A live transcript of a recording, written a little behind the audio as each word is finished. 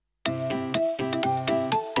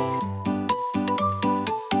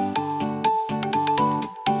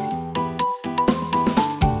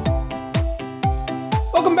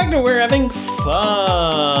to We're Having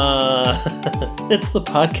Fun. It's the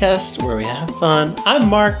podcast where we have fun. I'm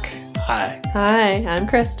Mark. Hi. Hi, I'm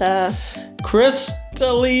Krista.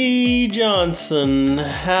 Krista Lee Johnson,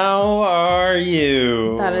 how are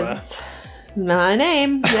you? That is my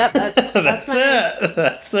name. Yep, that's my it. name.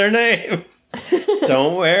 That's her name.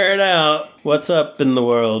 Don't wear it out. What's up in the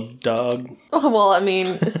world, dog? Oh, well, I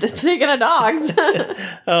mean, speaking of dogs,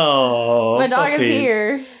 Oh, my dog puppies. is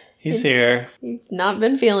here. He's here. He's not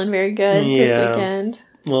been feeling very good this weekend.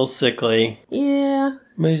 A little sickly. Yeah.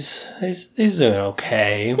 He's doing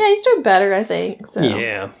okay. Yeah, he's doing better, I think. So.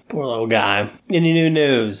 Yeah, poor little guy. Any new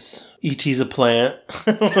news? E.T.'s a plant.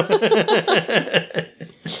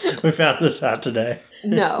 We found this out today.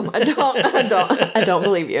 No, I don't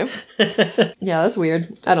believe you. Yeah, that's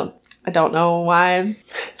weird. I don't know why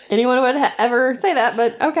anyone would ever say that,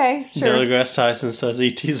 but okay, sure. Neil deGrasse Tyson says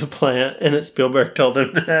E.T.'s a plant, and it's Spielberg told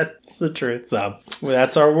him that. It's the truth. So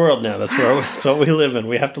that's our world now. That's what we live in.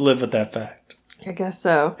 We have to live with that fact. I guess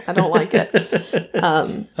so. I don't like it.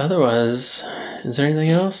 Otherwise, is there anything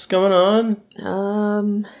else going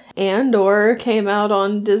on? Andor came out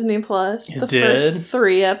on Disney Plus. It the did? first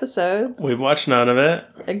 3 episodes. We've watched none of it.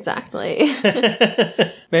 Exactly.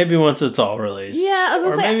 Maybe once it's all released. Yeah, I was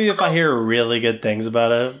gonna or say, maybe if I hear really good things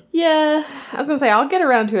about it. Yeah, I was gonna say I'll get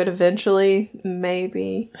around to it eventually.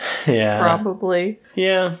 Maybe. Yeah. Probably.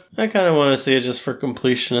 Yeah. I kind of want to see it just for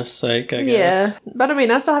completionist's sake, I guess. Yeah. But I mean,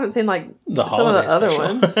 I still haven't seen like The some of the other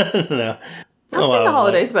ones. No. I've seen the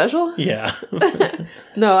holiday special. Yeah.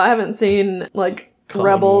 No, I haven't seen like Clone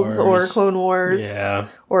Rebels Wars. or Clone Wars. Yeah.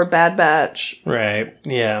 Or Bad Batch. Right.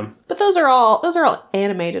 Yeah. But those are all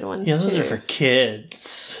animated ones. Yeah, those too. are for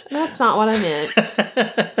kids. That's not what I meant.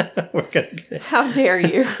 We're gonna How dare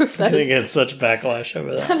you? get such backlash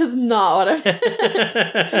over that. That is not what I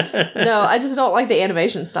meant. No, I just don't like the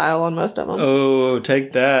animation style on most of them. Oh,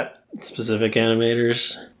 take that, specific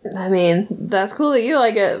animators. I mean, that's cool that you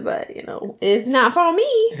like it, but, it's not for me.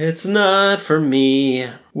 It's not for me.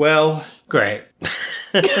 Well, great.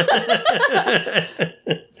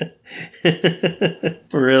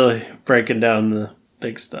 Really breaking down the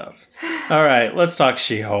big stuff. All right, let's talk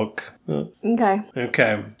She-Hulk. Okay.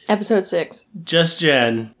 Okay. Episode 6. Just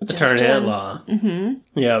Jen, attorney Jen. at law. Mm-hmm.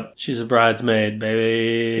 Yep, she's a bridesmaid,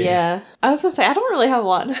 baby. Yeah. I was going to say, I don't really have a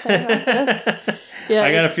lot to say about this. Yeah,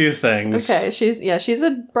 I got a few things. Okay, she's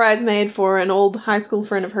a bridesmaid for an old high school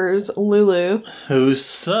friend of hers, Lulu. Who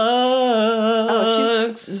sucks.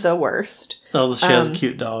 Oh, she's the worst. Oh, she has a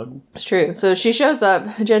cute dog. It's true. So Jen shows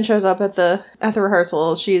up at the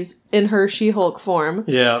rehearsal. She's in her She-Hulk form.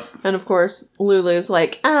 Yeah. And of course, Lulu's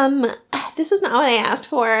like, this is not what I asked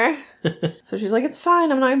for. So she's like, it's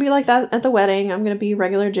fine. I'm not gonna be like that at the wedding. I'm gonna be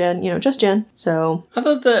regular Jen, just Jen. So I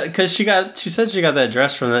thought that, because she said she got that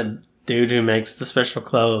dress from that dude who makes the special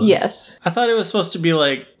clothes. Yes. I thought it was supposed to be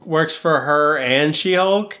like, works for her and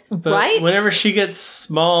She-Hulk. But right? whenever she gets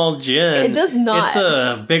small Jen, it does not. It's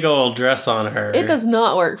a big old dress on her. It does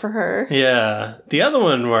not work for her. Yeah. The other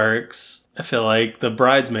one works. I feel like the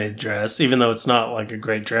bridesmaid dress, even though it's not like a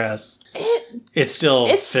great dress, it still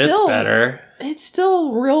fits better. It's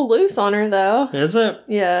still real loose on her, though. Is it?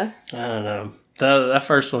 Yeah. I don't know. That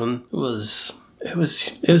first one was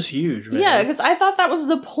huge, man. Yeah, because I thought that was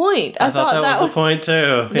the point. I thought that was the point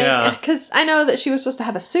too. Yeah. Because I know that she was supposed to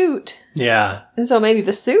have a suit. Yeah. And so maybe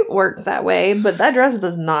the suit works that way, but that dress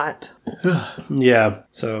does not. Yeah.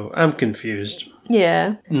 So I'm confused.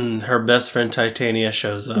 Yeah. Her best friend Titania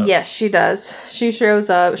shows up. Yes, she does. She shows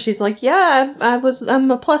up. She's like, yeah, I'm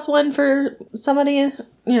a +1 for somebody,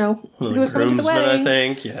 who was coming to the wedding. I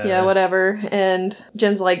think. Yeah. Yeah, whatever. And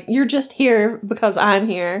Jen's like, you're just here because I'm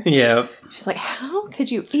here. Yep. She's like, how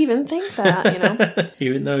could you even think that,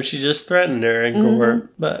 Even though she just threatened her in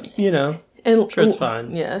court. But, And sure, it's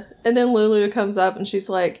fine. Yeah. And then Lulu comes up and she's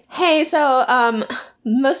like, hey, so,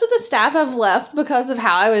 most of the staff have left because of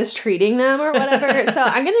how I was treating them or whatever. So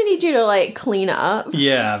I'm going to need you to, clean up.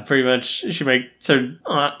 Yeah, pretty much. She makes her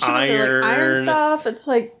iron stuff. It's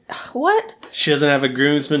like, what? She doesn't have a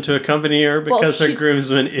groomsman to accompany her because her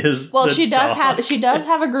groomsman is she does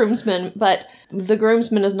have a groomsman, but the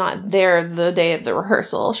groomsman is not there the day of the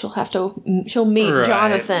rehearsal. She'll meet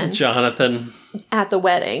Jonathan at the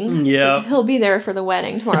wedding. Yeah. He'll be there for the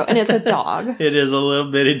wedding tomorrow. And it's a dog. It is a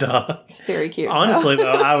little bitty dog. It's very cute. Honestly,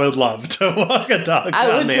 though, I would love to walk a dog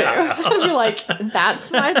down the aisle. I'd be like,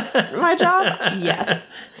 that's my job?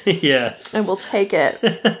 Yes. Yes. I will take it.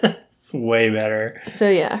 It's way better. So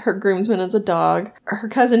yeah, her groomsman is a dog. Her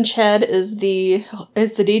cousin Ched is the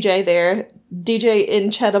DJ there. DJ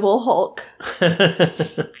Incredible Hulk.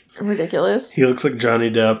 Ridiculous. He looks like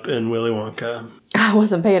Johnny Depp in Willy Wonka. I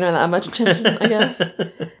wasn't paying her that much attention, I guess.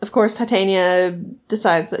 Of course, Titania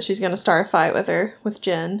decides that she's going to start a fight with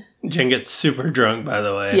Jen. Jen gets super drunk, by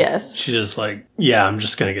the way. Yes. She's just like, yeah, I'm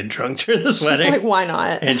just going to get drunk during this wedding. She's like, why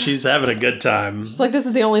not? And she's having a good time. She's like, this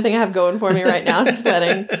is the only thing I have going for me right now at this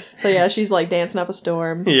wedding. So yeah, she's like dancing up a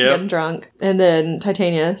storm, getting drunk. And then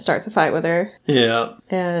Titania starts a fight with her. Yeah.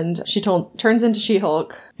 And she turns into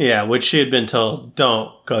She-Hulk. Yeah, which she had been told,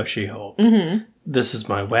 don't go She-Hulk. Mm-hmm. This is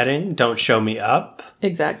my wedding. Don't show me up.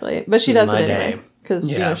 Exactly. But she does it anyway.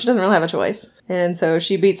 Because, she doesn't really have a choice. And so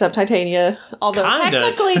she beats up Titania. Although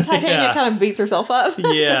technically Titania kind of beats herself up.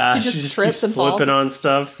 Yeah. she just trips and slipping on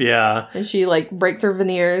stuff. Yeah. And she like breaks her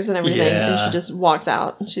veneers and everything. Yeah. And she just walks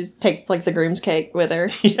out. And she takes like the groom's cake with her.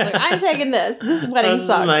 She's like, I'm taking this. This wedding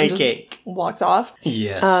sucks. My cake. Walks off.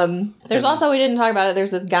 Yes. There's also, we didn't talk about it,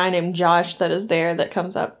 there's this guy named Josh that is there that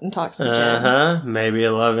comes up and talks to Jen. Maybe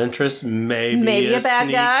a love interest. Maybe a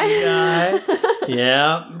bad guy.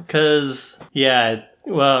 Yeah. Because,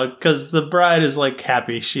 because the bride is like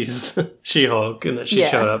happy she's She-Hulk and that she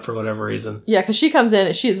showed up for whatever reason. Yeah, because she comes in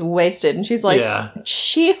and she's wasted and she's like,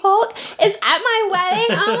 She-Hulk is at my wedding?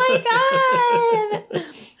 Oh my god!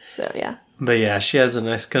 So, yeah. But yeah, she has a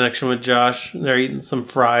nice connection with Josh. They're eating some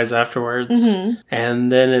fries afterwards. Mm-hmm.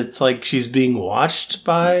 And then it's like she's being watched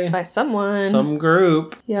by someone. Some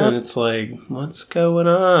group. Yep. And it's like, what's going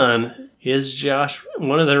on? Is Josh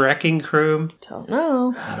one of the wrecking crew? Don't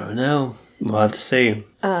know. I don't know. We'll have to see.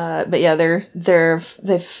 But yeah,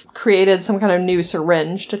 they've created some kind of new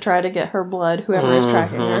syringe to try to get her blood, whoever is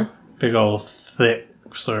tracking her. Big old thick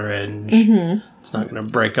syringe. Mm-hmm. It's not going to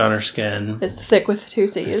break on her skin. It's thick with 2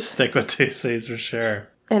 C's. It's thick with 2 C's for sure.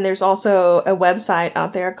 And there's also a website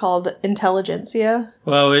out there called Intelligentsia.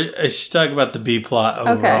 Well, I should talk about the B plot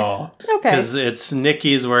overall. Okay. Because it's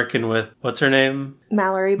Nikki's working with, what's her name?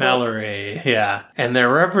 Mallory. Yeah. And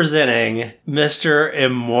they're representing Mr.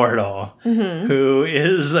 Immortal, who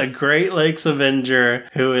is a Great Lakes Avenger,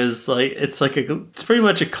 who is like, it's pretty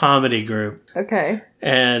much a comedy group. Okay.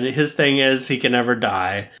 And his thing is he can never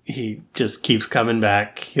die. He just keeps coming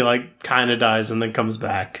back. He kind of dies and then comes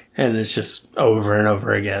back. And it's just over and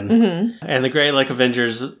over again. Mm-hmm. And the Great Lake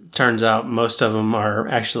Avengers, turns out most of them are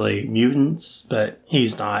actually mutants, but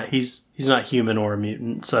he's not. He's not human or a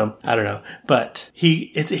mutant, so I don't know. But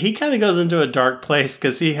he kind of goes into a dark place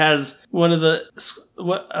because he has one of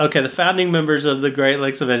the founding members of the Great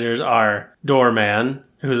Lakes Avengers are Doorman,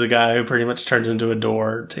 who's a guy who pretty much turns into a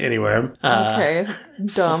door to anywhere. Okay,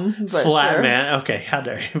 dumb, but Flat sure. Man. Okay, how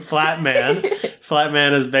dare you? Flat Man. Flat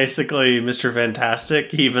Man is basically Mr.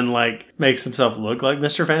 Fantastic. He even makes himself look like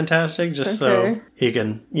Mr. Fantastic just so he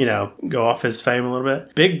can, go off his fame a little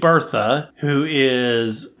bit. Big Bertha, who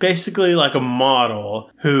is basically like a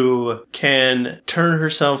model who can turn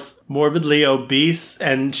herself morbidly obese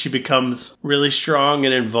and she becomes really strong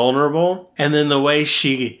and invulnerable. And then the way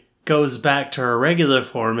she goes back to her regular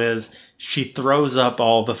form is she throws up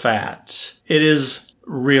all the fat. It is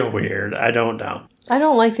real weird. I don't know. I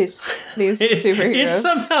don't like these superheroes. It's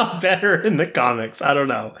somehow better in the comics. I don't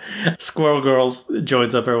know. Squirrel Girl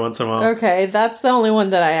joins up every once in a while. Okay, that's the only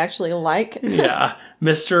one that I actually like. Yeah.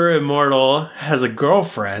 Mr. Immortal has a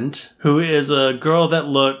girlfriend who is a girl that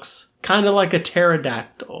looks kind of like a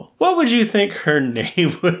pterodactyl. What would you think her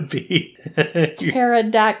name would be?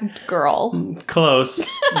 Pterodactyl girl. Close.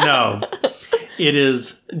 No. It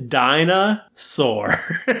is Dinah Sore.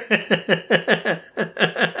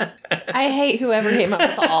 I hate whoever came up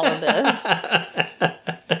with all of this.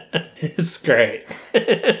 It's great.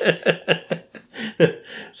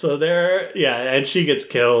 So and she gets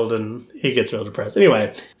killed and he gets real depressed.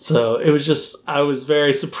 Anyway, so it was just, I was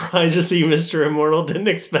very surprised to see Mr. Immortal. Didn't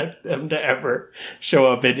expect them to ever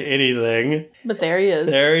show up in anything. But there he is.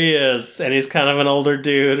 There he is. And he's kind of an older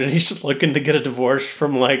dude and he's looking to get a divorce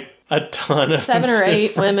from a ton of 7 or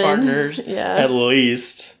 8 women partners, at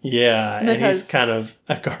least. Yeah, and he's kind of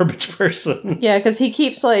a garbage person. Yeah, because he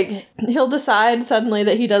keeps he'll decide suddenly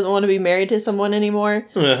that he doesn't want to be married to someone anymore.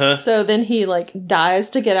 Uh-huh. So then he dies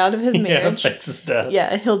to get out of his marriage. Yeah, fakes death.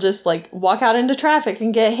 Yeah, he'll just walk out into traffic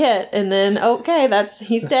and get hit, and then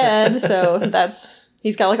he's dead. So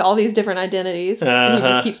he's got all these different identities. Uh-huh. And he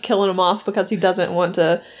just keeps killing them off because he doesn't want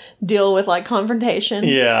to deal with confrontation.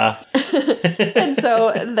 Yeah. And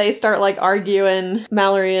so they start arguing.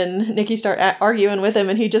 Mallory and Nikki start arguing with him,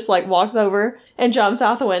 and he just walks over and jumps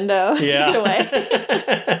out the window to get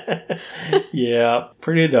away. Yeah,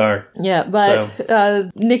 pretty dark. Yeah,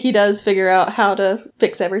 but Nikki does figure out how to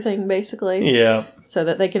fix everything, basically. Yeah. So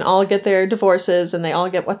that they can all get their divorces and they all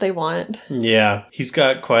get what they want. Yeah. He's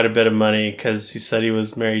got quite a bit of money because he said he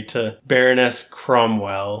was married to Baroness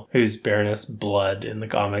Cromwell, who's Baroness Blood in the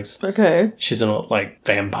comics. Okay. She's an old,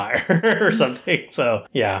 vampire or something. So,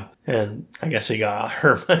 yeah. And I guess he got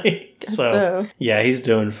her money. So, yeah, he's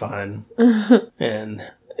doing fine. And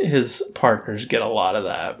his partners get a lot of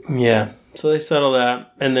that. Yeah. So they settle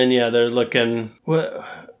that. And then, yeah, they're looking...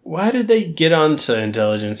 Why did they get onto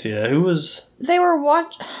Intelligentsia? Who was... They were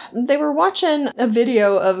watching a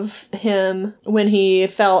video of him when he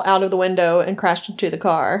fell out of the window and crashed into the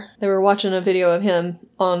car. They were watching a video of him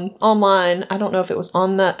online. I don't know if it was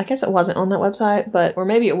on that. I guess it wasn't on that website, or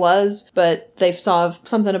maybe it was. But they saw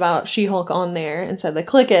something about She-Hulk on there and said they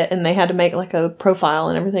click it, and they had to make a profile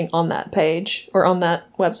and everything on that page or on that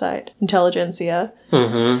website, Intelligentsia.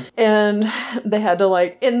 Mm-hmm. And they had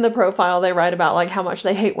to in the profile they write about how much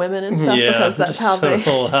they hate women and stuff because that's how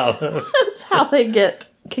that's how they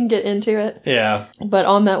can get into it. Yeah. But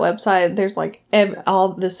on that website there's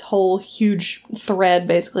all this whole huge thread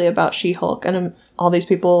basically about She-Hulk and all these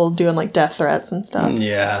people doing death threats and stuff.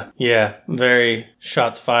 Yeah. Yeah. Very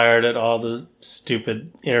shots fired at all the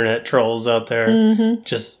stupid internet trolls out there. Mm-hmm.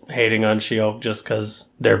 Just hating on She-Hulk just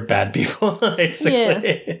because they're bad people,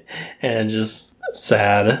 basically. Yeah. And just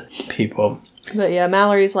sad people. But yeah,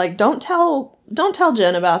 Mallory's don't tell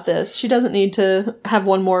Jen about this. She doesn't need to have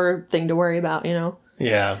one more thing to worry about,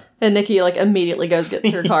 Yeah. And Nikki immediately gets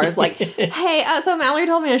in her car. Is hey, so Mallory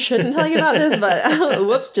told me I shouldn't tell you about this, but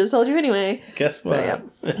whoops, just told you anyway. Guess what?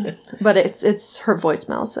 So, yeah. But it's her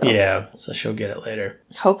voicemail, so yeah. So she'll get it later.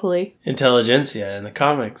 Hopefully. Intelligentsia in the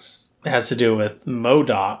comics has to do with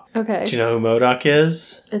MODOK. Okay. Do you know who MODOK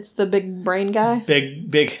is? It's the big brain guy?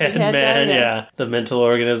 Big head man, guy, yeah. The mental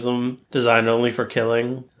organism designed only for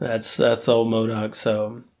killing. That's old MODOK,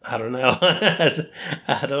 so I don't know.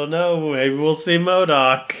 I don't know. Maybe we'll see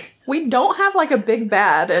MODOK. We don't have a big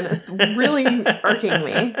bad, and it's really irking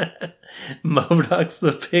me. MODOK's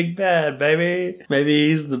the big bad, baby. Maybe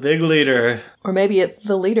he's the big leader. Or maybe it's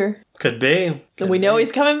the leader. Could be. And we know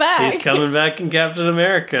he's coming back. He's coming back in Captain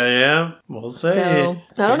America, yeah. We'll see. So,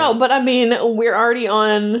 I don't know, but we're already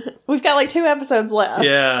we've got 2 episodes left.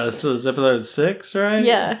 Yeah, this is episode 6, right?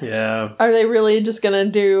 Yeah. Yeah. Are they really just gonna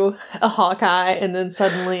do a Hawkeye and then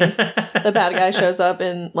suddenly the bad guy shows up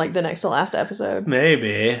in the next to last episode?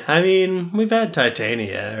 Maybe. We've had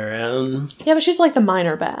Titania around. Yeah, but she's the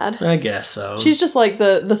minor bad. I guess so. She's just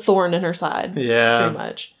the thorn in her side. Yeah. Pretty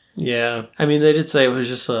much. Yeah. They did say it was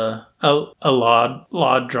just a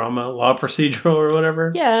law drama, law procedural or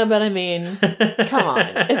whatever. Yeah, but come on.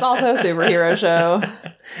 It's also a superhero show.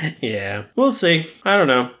 Yeah. We'll see. I don't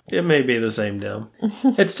know. It may be the same deal.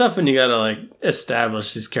 It's tough when you gotta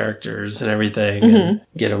establish these characters and everything and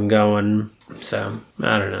get them going. So,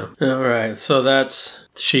 I don't know. All right. So that's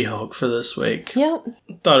She-Hulk for this week. Yep.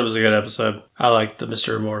 Thought it was a good episode. I liked the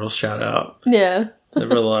Mr. Immortal shout out. Yeah. There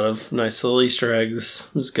were a lot of nice little Easter eggs.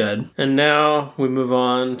 It was good. And now we move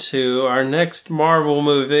on to our next Marvel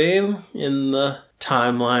movie in the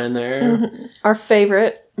timeline there. Mm-hmm. Our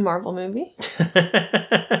favorite Marvel movie. It's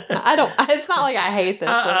not I hate this.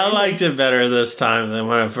 I liked it better this time than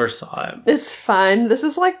when I first saw it. It's fine. This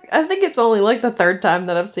is I think it's only the 3rd time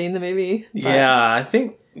that I've seen the movie. But. Yeah, I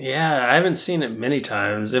think, I haven't seen it many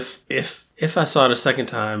times. If I saw it a second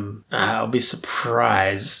time, I'll be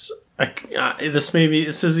surprised. This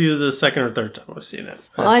is either the 2nd or 3rd time I've seen it.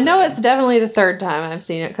 Well, I know it's definitely the 3rd time I've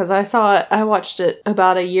seen it because I watched it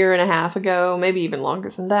about a year and a half ago, maybe even longer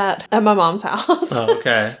than that, at my mom's house. Oh,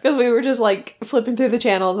 okay. Because we were just flipping through the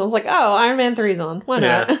channels and I was like, oh, Iron Man 3's on. Why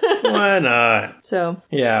not? Yeah. Why not? So.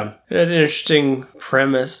 Yeah. It had an interesting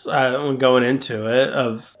premise going into it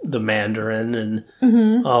of the Mandarin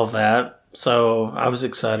and all that. So I was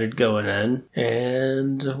excited going in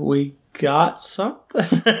and we got something.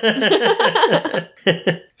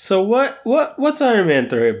 So what's Iron Man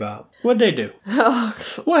 3 about? What'd they do? Oh,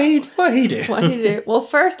 what he do? What he do? Well,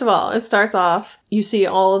 first of all, it starts off, you see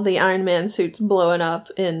all of the Iron Man suits blowing up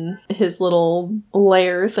in his little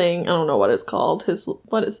lair thing. I don't know what it's called.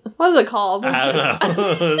 What is it called? I don't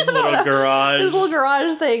know. His little garage. His little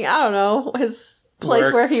garage thing. I don't know. His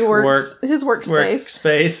place where he works. His workspace.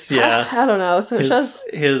 Workspace, yeah. I don't know. So it shows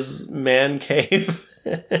his man cave.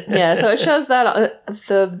 Yeah, so it shows that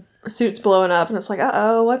the suit's blowing up and it's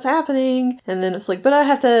uh-oh, what's happening? And then it's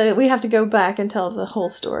but we have to go back and tell the whole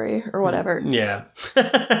story or whatever. Yeah.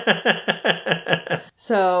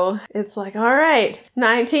 So it's like, all right,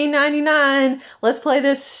 1999, let's play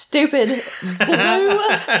this stupid Blue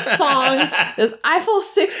song, this Eiffel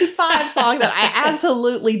 65 song that I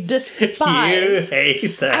absolutely despise. You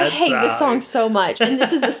hate that I hate this song so much. And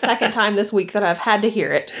this is the second time this week that I've had to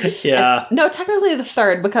hear it. Yeah. And, no, technically the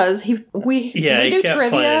third, because we do kept trivia.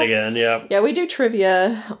 Playing it again, yeah. Yeah, we do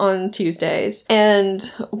trivia on Tuesdays. And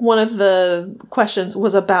one of the questions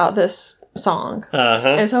was about this song.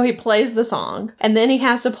 And so he plays the song, and then he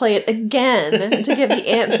has to play it again to give the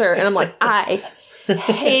answer. And I'm like, I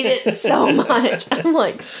hate it so much. I'm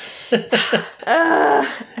like,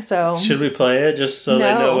 so should we play it just so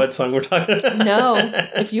they know what song we're talking about? No,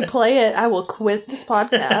 if you play it, I will quit this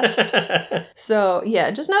podcast. So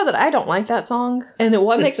yeah, just know that I don't like that song, and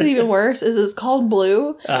what makes it even worse is it's called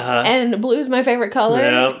Blue, and blue is my favorite color,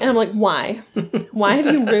 and I'm like, why have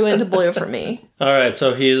you ruined blue for me? All right,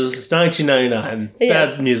 so it's 1999.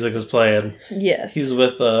 Yes. Bad music is playing. Yes, he's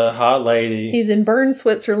with a hot lady. He's in Bern,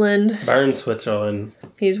 Switzerland.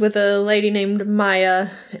 He's with a lady named Maya,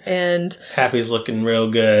 and Happy's looking real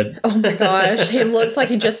good. Oh my gosh, he looks like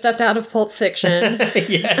he just stepped out of Pulp Fiction.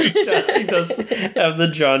 Yeah, he does. He does have the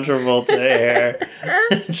John Travolta hair,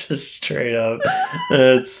 just straight up.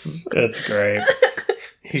 It's great.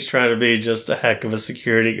 He's trying to be just a heck of a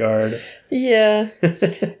security guard. Yeah.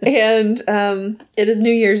 And it is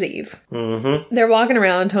New Year's Eve. Mm-hmm. They're walking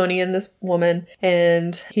around, Tony and this woman,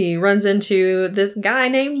 and he runs into this guy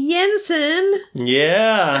named Jensen.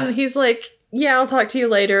 Yeah. And he's like, yeah, I'll talk to you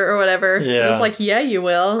later or whatever. Yeah. He's like, yeah, you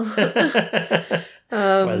will.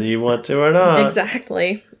 Whether you want to or not.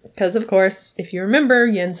 Exactly. Because, of course, if you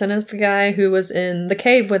remember, Jensen is the guy who was in the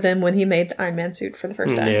cave with him when he made the Iron Man suit for the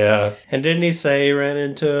first time. Yeah. And didn't he say he ran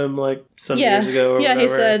into him like some years ago or whatever? Yeah, he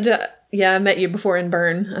said, I met you before in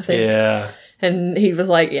Bern, I think. Yeah. And he was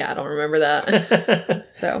like, yeah, I don't remember that.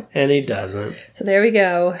 So. And he doesn't. So there we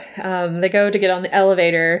go. They go to get on the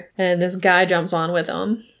elevator, and this guy jumps on with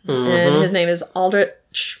them. Mm-hmm. And his name is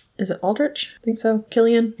Aldrich. Is it Aldrich? I think so.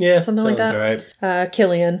 Killian? Yeah. Something like that. Right.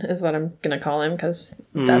 Killian is what I'm going to call him, because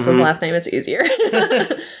that's his last name. It's easier.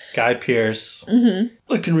 Guy Pearce. Mm-hmm.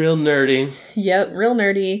 Looking real nerdy. Yep, real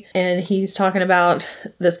nerdy. And he's talking about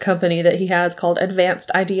this company that he has called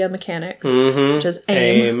Advanced Idea Mechanics, which is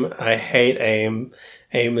AIM. I hate AIM.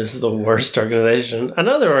 AIM is the worst organization.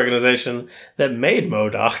 Another organization that made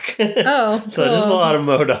MODOK. Oh, So just a lot of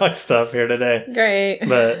MODOK stuff here today. Great.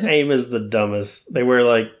 But AIM is the dumbest. They wear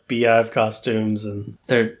like beehive costumes, and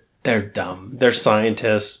they're dumb. They're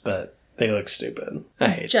scientists, but they look stupid. I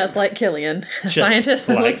hate Just them. Like Killian. Scientists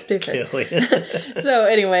that look stupid. So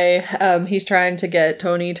anyway, he's trying to get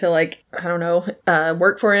Tony to, like, I don't know,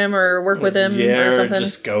 work for him or work with him or something. Or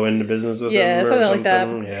just go into business with him or something like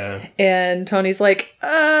that. Yeah. And Tony's like,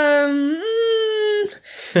 I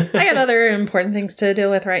got other important things to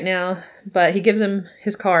deal with right now. But he gives him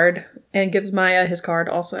his card and gives Maya his card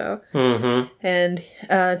also. Mm-hmm. And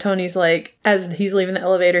Tony's like, as he's leaving the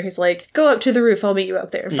elevator, he's like, go up to the roof. I'll meet you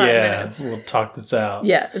up there in 5 minutes. We'll talk this out.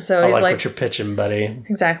 Yeah. And so he's like what you're pitching, buddy.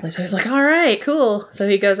 Exactly. So he's like, all right, cool. So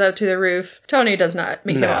he goes up to the roof. Tony does not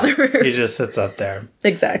meet him on the roof. He just sits up there.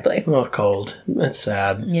 Exactly. All cold. That's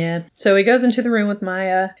sad. Yeah. So he goes into the room with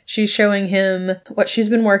Maya. She's showing him what she's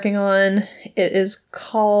been working on. It is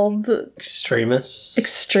called Extremis.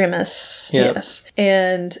 Yep. Yes.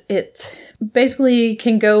 And it basically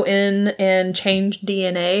can go in and change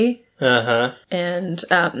DNA. Uh-huh. And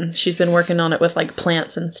she's been working on it with, like,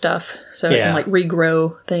 plants and stuff. So it can, like,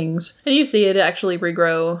 regrow things. And you see it actually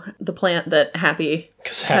regrow the plant that Happy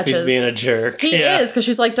Because Happy's being a jerk. He is, because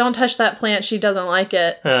she's like, don't touch that plant. She doesn't like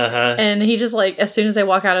it. Uh-huh. And he just, like, as soon as they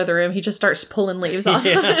walk out of the room, he just starts pulling leaves off.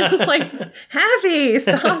 It's like, Happy,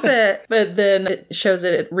 stop it. But then it shows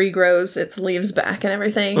it regrows its leaves back and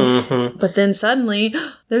everything. Mm-hmm. But then suddenly,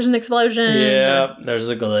 there's an explosion. Yeah, there's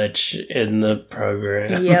a glitch in the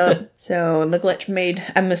program. Yep. So the glitch made,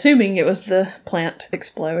 I'm assuming it was the plant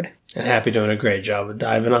explode. And Happy doing a great job of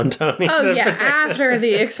diving on Tony. Oh, yeah. After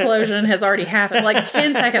the explosion has already happened, like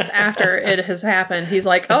 10 seconds after it has happened, he's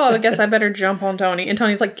like, oh, I guess I better jump on Tony. And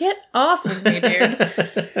Tony's like, get off of me,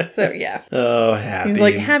 dude. So, yeah. Oh, Happy. He's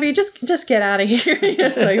like, Happy, just get out of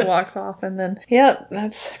here. So he walks off, and then, yep,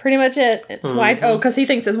 that's pretty much it. It's because he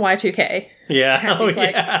thinks it's Y2K. Yeah. Happy's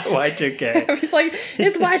like, Y2K. He's like,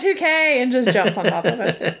 it's Y2K, and just jumps on top of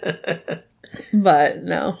it. But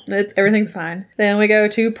no, everything's fine. Then we go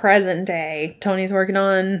to present day. Tony's working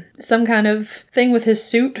on some kind of thing with his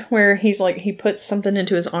suit where he's like, he puts something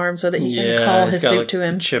into his arm so that he can call his suit to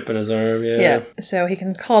him. Chip in his arm, Yeah, so he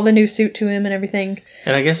can call the new suit to him and everything.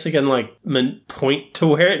 And I guess he can, like, point to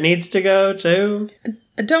where it needs to go, too?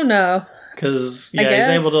 I don't know. Because, he's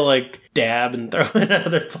able to, like, dab and throw it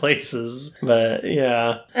other places. But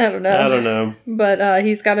yeah. I don't know. But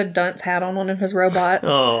he's got a dunce hat on one of his robots.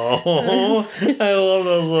 Oh, I love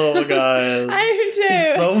those little guys. I do too.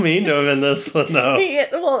 He's so mean to him in this one, though.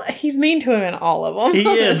 He's mean to him in all of them. He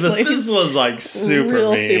is, but this one's like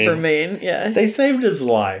super mean. Yeah. They saved his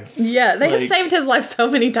life. Yeah, they have saved his life so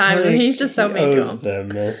many times, and he's just so mean to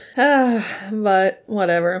them. But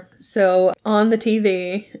whatever. So on the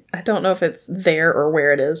TV, I don't know if it's there or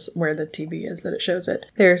where it is, where the TV is that it shows it.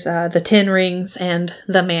 There's the 10 Rings and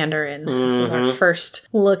the Mandarin. Mm-hmm. This is our first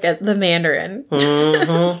look at the Mandarin.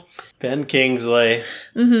 Mm-hmm. Ben Kingsley.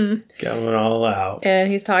 Mm-hmm. Going all out.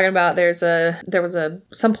 And he's talking about there was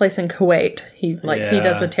someplace in Kuwait. He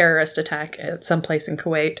does a terrorist attack at someplace in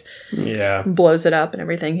Kuwait. Yeah. Blows it up and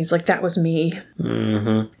everything. He's like, that was me.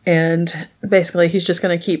 Mm-hmm. And basically he's just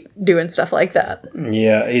going to keep doing stuff like that.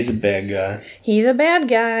 Yeah, he's a bad guy. He's a bad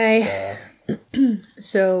guy.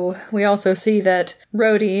 So we also see that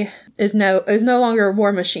Rhodey is no longer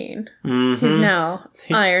War Machine. Mm-hmm. He's now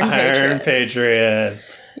Iron Patriot.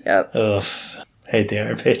 Yep. Ugh. Hate the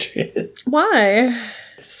Iron Patriot. Why?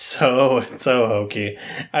 So hokey.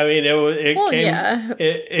 I mean,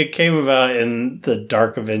 it came about in the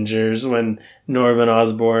Dark Avengers when Norman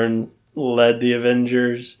Osborn led the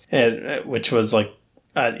Avengers, which was like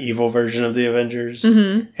an evil version of the Avengers,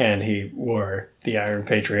 and he wore the Iron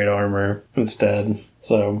Patriot armor instead.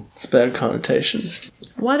 So it's bad connotations.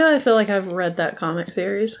 Why do I feel like I've read that comic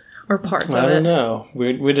series? Or parts of it. I don't know.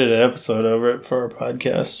 We did an episode over it for our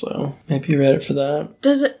podcast, so maybe you read it for that.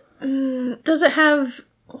 Does it have,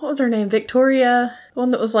 what was her name? Victoria? The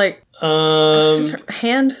one that was like, is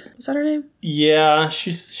that her name? Yeah,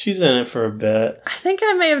 she's in it for a bit. I think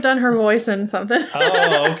I may have done her voice in something.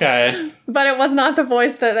 Oh, okay. But it was not the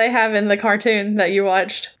voice that they have in the cartoon that you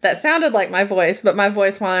watched. That sounded like my voice, but my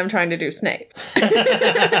voice while I'm trying to do Snape.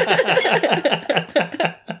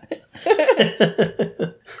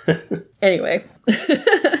 Anyway.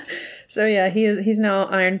 So yeah, he's now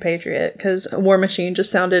Iron Patriot because War Machine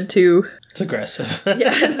just sounded too... It's aggressive.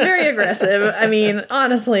 Yeah, it's very aggressive. I mean,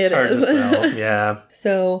 honestly, it's hard to sell. Yeah.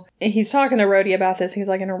 So he's talking to Rhodey about this. He's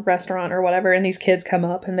like in a restaurant or whatever, and these kids come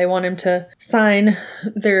up and they want him to sign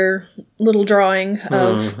their little drawing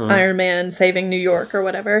of Iron Man saving New York or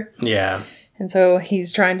whatever. Yeah. And so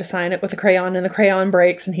he's trying to sign it with a crayon, and the crayon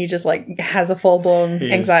breaks, and he just, like, has a full-blown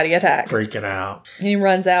anxiety attack. Freaking out. And he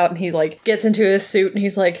runs out, and he, like, gets into his suit, and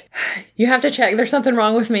he's like, you have to check. There's something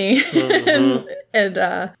wrong with me. and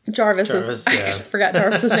Jarvis is... Yeah. I forgot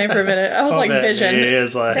Jarvis's name for a minute. I was like, Vision. He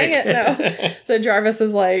is like... Dang it, no. So Jarvis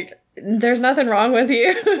is like... There's nothing wrong with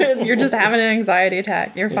you. You're just having an anxiety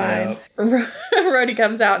attack. You're fine. Yep. Rhodey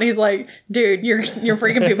comes out and he's like, dude, you're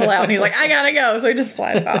freaking people out. And he's like, I gotta go. So he just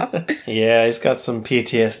flies off. Yeah, he's got some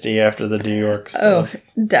PTSD after the New York stuff.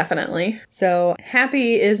 Oh, definitely. So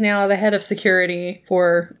Happy is now the head of security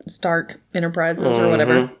for Stark Enterprises or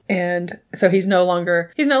whatever. And so he's no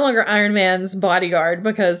longer Iron Man's bodyguard,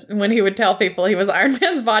 because when he would tell people he was Iron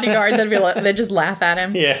Man's bodyguard, they'd just laugh at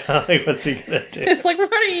him. Yeah, like, what's he gonna do? It's like,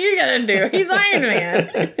 what are you gonna do? He's Iron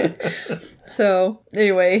Man. So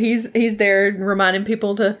anyway, he's there reminding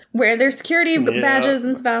people to wear their security badges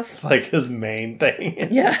and stuff. It's like his main thing.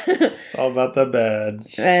 Yeah. It's all about the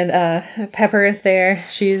badge. And Pepper is there.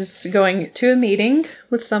 She's going to a meeting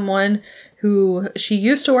with someone who she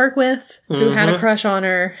used to work with, who had a crush on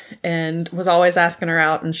her and was always asking her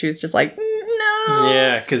out, and she was just like, no.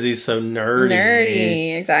 Yeah, because he's so nerdy.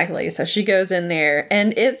 Nerdy, exactly. So she goes in there,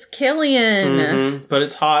 and it's Killian. But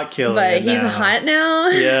it's hot Killian. But he's hot now.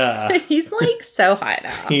 Yeah. He's like so hot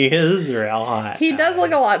now. He is real hot. He does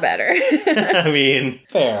look a lot better. I mean,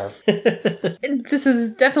 fair. This is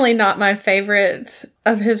definitely not my favorite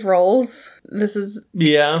of his roles. This is...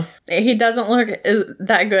 Yeah. He doesn't look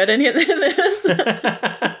that good in this.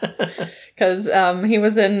 Because he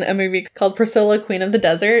was in a movie called Priscilla, Queen of the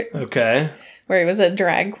Desert. Okay. Where he was a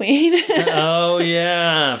drag queen. Oh,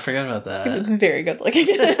 yeah. I forgot about that. He was very good looking.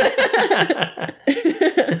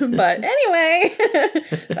 But anyway,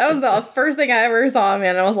 that was the first thing I ever saw him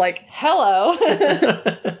in. I was like, hello.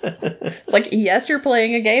 It's like, yes, you're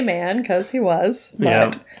playing a gay man, because he was.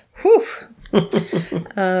 But, whew.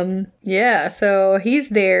 Yeah, so he's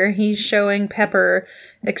there. He's showing Pepper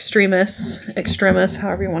Extremis,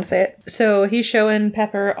 however you want to say it. So he's showing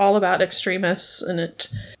Pepper all about Extremis, and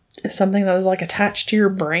something that was like attached to your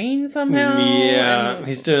brain somehow. Yeah, and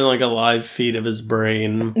he's doing like a live feed of his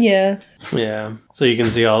brain. Yeah. Yeah. So you can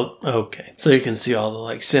see all the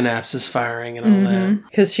like synapses firing and all that.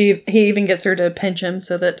 Because he even gets her to pinch him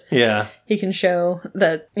so that he can show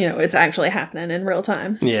that, it's actually happening in real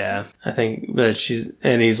time. Yeah. I think that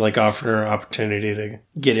he's like offering her an opportunity to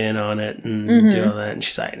get in on it and do all that. And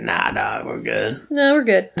she's like, nah, dog, we're good. No, we're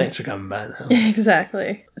good. Thanks for coming by though.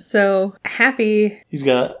 Exactly. So Happy.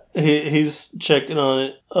 He's checking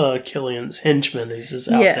on it. Killian's henchman. He's just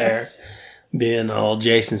out there. Being all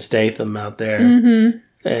Jason Statham out there.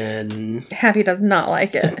 And Happy does not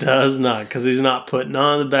like it. Does not, because he's not putting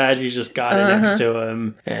on the badge. He's just got it next to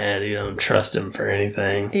him, and he don't trust him for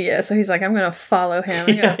anything. Yeah, so he's like, I'm going to follow him.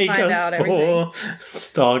 I'm going to find out everything.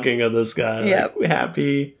 Stalking of this guy. Yep. Like,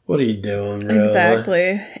 Happy, what are you doing, bro?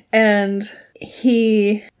 Exactly. And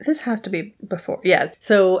this has to be before. Yeah.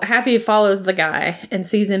 So Happy follows the guy and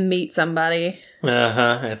sees him meet somebody.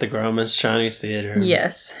 At the Grauman's Chinese Theater.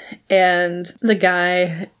 Yes. And the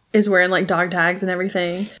guy is wearing like dog tags and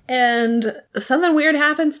everything. And something weird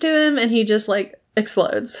happens to him and he just like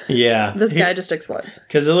explodes. Yeah. This guy just explodes.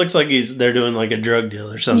 Because it looks like they're doing like a drug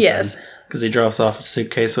deal or something. Yes. Because he drops off a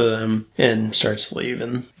suitcase with him and starts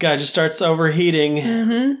leaving. Guy just starts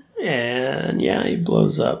overheating. And he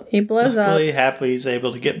blows up. Luckily, Happily, he's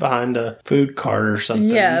able to get behind a food cart or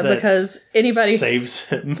something. Yeah, because anybody saves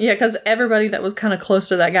him. Yeah, because everybody that was kind of close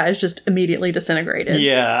to that guy is just immediately disintegrated.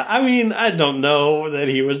 Yeah, I mean, I don't know that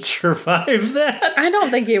he would survive that. I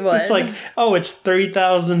don't think he would. It's like, it's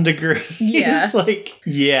 3,000 degrees.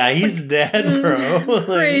 Yeah. He's dead, bro.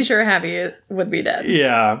 Pretty sure Happy would be dead.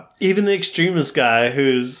 Yeah, even the extremist guy,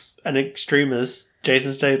 who's an extremist.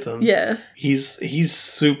 Jason Statham. Yeah. He's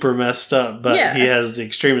super messed up, but he has the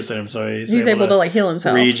extremist in him, so he's able to like heal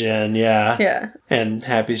himself. Regen, yeah. Yeah. And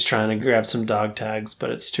Happy's trying to grab some dog tags,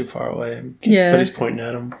 but it's too far away. Yeah. But he's pointing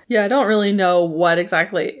at him. Yeah, I don't really know what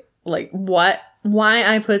exactly, why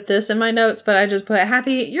I put this in my notes, but I just put,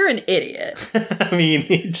 Happy, you're an idiot. I mean,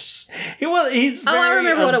 he's very I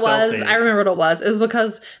remember what it was. unstealthy. It was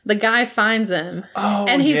because the guy finds him.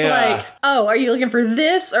 And he's like, are you looking for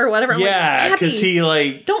this or whatever? I'm because he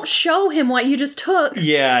don't show him what you just took.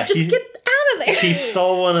 Yeah. Just get out of there. He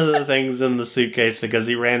stole one of the things in the suitcase because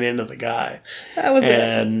he ran into the guy. That was it.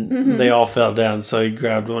 And they all fell down, so he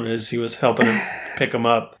grabbed one as he was helping him pick him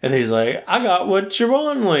up. And he's like, I got what you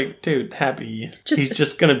want. I'm like, dude, Happy. He's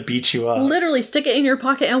just going to beat you up. Literally stick it in your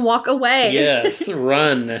pocket and walk away. Yes,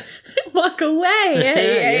 run. Walk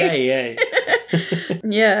away.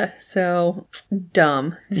 Yeah, so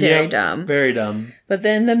dumb. Very dumb. Very dumb. But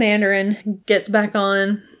then the Mandarin gets back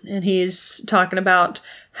on and he's talking about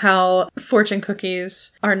how fortune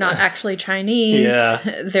cookies are not actually Chinese.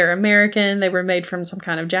 Yeah. They're American. They were made from some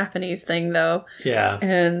kind of Japanese thing, though. Yeah.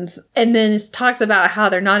 And then it talks about how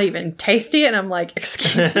they're not even tasty. And I'm like,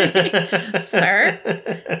 excuse me,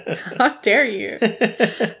 sir? How dare you?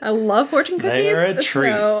 I love fortune cookies. They are a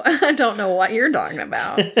treat. So I don't know what you're talking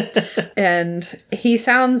about. And he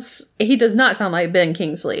does not sound like Ben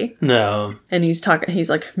Kingsley. No. And he's like,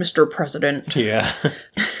 Mr. President. Yeah.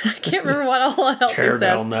 I can't remember what else he says.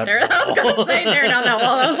 That I was going to say tear down that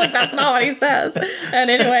wall. I was like, that's not what he says. And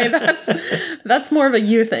anyway, that's more of a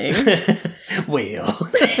you thing. Well.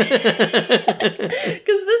 Because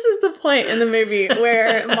this is the point in the movie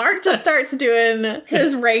where Mark just starts doing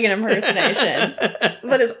his Reagan impersonation.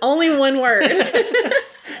 But it's only one word.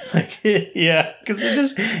 Yeah, because he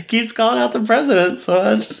just keeps calling out the president, so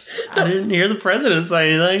I didn't hear the president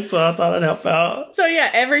say anything, so I thought I'd help out. So yeah,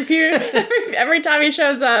 every time he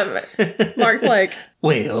shows up, Mark's like,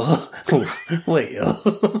 well.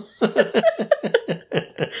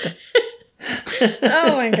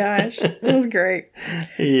 Oh my gosh, it was great.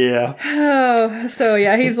 Yeah. Oh, so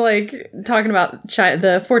yeah, he's like talking about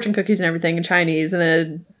the fortune cookies and everything in Chinese,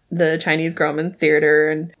 and the Chinese Grauman Theater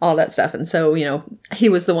and all that stuff. And so, he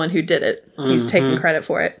was the one who did it. He's taking credit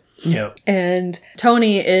for it. Yep. And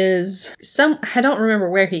Tony is I don't remember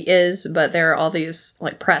where he is, but there are all these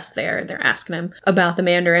like press there. They're asking him about the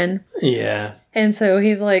Mandarin. Yeah. And so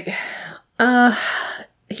he's like,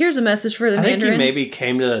 here's a message for the Mandarin. I think he maybe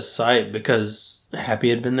came to the site because Happy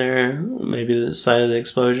had been there. Maybe the site of the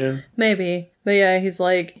explosion. Maybe. But yeah, he's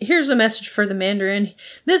like, here's a message for the Mandarin.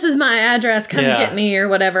 This is my address. Come get me or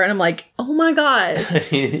whatever. And I'm like, oh my God.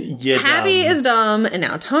 Happy is dumb. And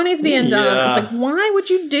now Tony's being dumb. Yeah. It's like, why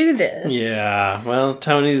would you do this? Yeah. Well,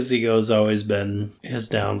 Tony's ego's always been his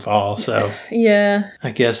downfall. So yeah.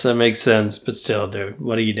 I guess that makes sense. But still, dude,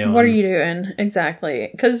 what are you doing? What are you doing? Exactly.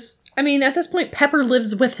 Because, I mean, at this point, Pepper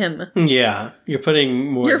lives with him. Yeah, you're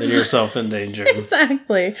putting more than yourself in danger.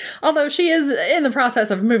 Exactly. Although she is in the process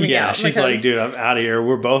of moving out. Yeah, she's like, dude, I'm out of here.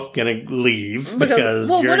 We're both going to leave because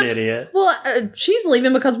you're an idiot. Well, she's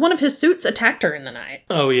leaving because one of his suits attacked her in the night.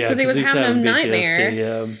 Oh, yeah. Because he was having a nightmare.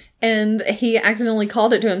 Yeah. And he accidentally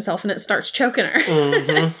called it to himself and it starts choking her.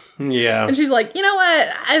 Mm-hmm. Yeah. And she's like, you know what?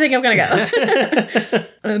 I think I'm going to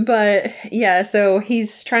go. But yeah, so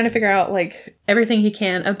he's trying to figure out like everything he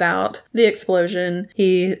can about the explosion.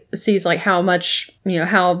 He sees like how much,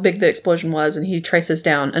 how big the explosion was. And he traces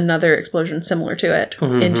down another explosion similar to it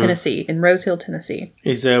in Tennessee, in Rose Hill, Tennessee.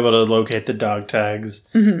 He's able to locate the dog tags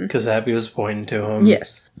because Abby was pointing to him.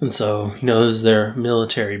 Yes. And so he knows they're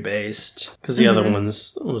military based because the other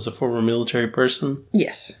one's was a former military person.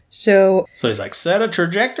 Yes. So he's like, set a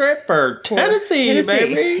trajectory for Tennessee,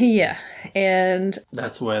 baby. Yeah. And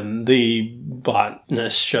that's when the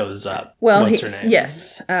botanist shows up. Well, what's her name?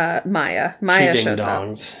 Yes, Maya. Maya she shows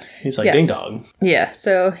ding-dongs. up. He's like, ding dong. Yeah,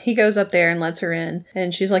 so he goes up there and lets her in,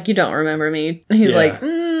 and she's like, you don't remember me. And he's like,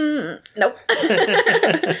 nope.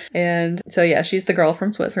 And so, yeah, she's the girl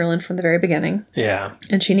from Switzerland from the very beginning. Yeah.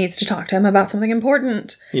 And she needs to talk to him about something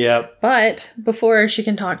important. Yep. But before she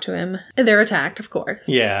can talk to him, they're attacked, of course.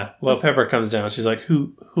 Yeah. Well, Pepper comes down. She's like,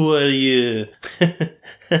 who are you?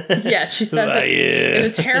 Yeah, she says it in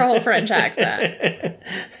a terrible French accent.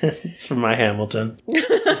 It's from my Hamilton.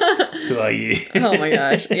 Who are you? Oh my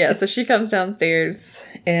gosh. Yeah, so she comes downstairs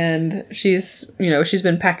and she's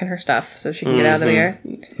been packing her stuff so she can get out of there.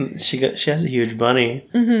 She has a huge bunny.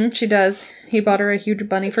 Mm-hmm, she does. He bought her a huge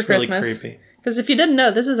bunny for Christmas. Really creepy. Because if you didn't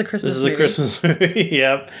know, this is a Christmas movie. This is a Christmas movie,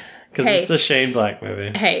 yep. Because it's a Shane Black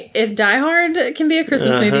movie. Hey, if Die Hard can be a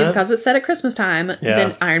Christmas movie because it's set at Christmas time,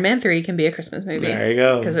 then Iron Man 3 can be a Christmas movie. There you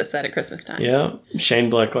go. Because it's set at Christmas time. Yeah. Shane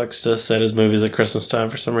Black likes to set his movies at Christmas time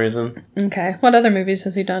for some reason. Okay. What other movies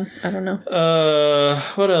has he done? I don't know.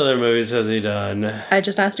 What other movies has he done? I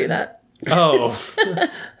just asked you that. Oh.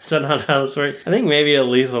 Is that not how this works? I think maybe a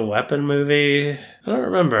Lethal Weapon movie. I don't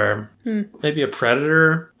remember. Maybe a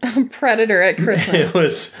Predator. Predator at Christmas. It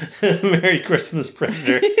was Merry Christmas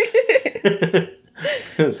Predator.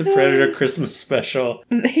 The Predator Christmas special.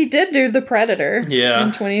 He did do The Predator. Yeah.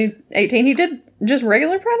 In 2018. He did just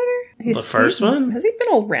regular Predator? The first one? Has he been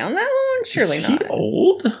around that long? Surely Is not. he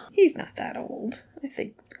old? He's not that old. I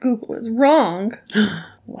think Google is wrong.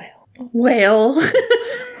 Well.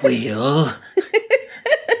 He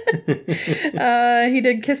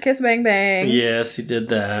did Kiss Kiss Bang Bang. Yes, he did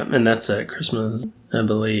that. And that's at Christmas, I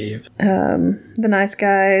believe. The Nice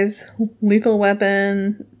Guys, Lethal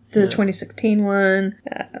Weapon, the 2016 one.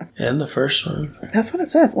 And the first one. That's what it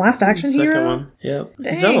says. Last Action the second Hero? one. Yep.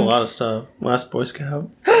 Dang. He's done a lot of stuff. Last Boy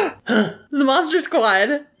Scout. The Monster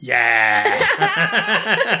Squad. Yeah.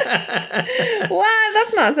 What?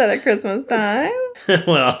 That's not set at Christmas time.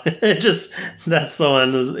 Well, that's the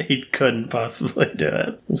one he couldn't possibly do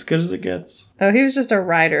it. As good as it gets. Oh, he was just a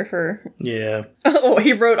writer for... Yeah. Oh,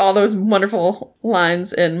 he wrote all those wonderful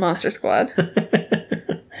lines in Monster Squad.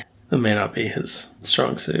 That may not be his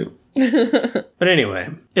strong suit. But anyway,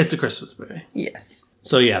 it's a Christmas movie. Yes.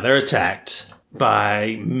 So yeah, they're attacked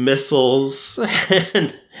by missiles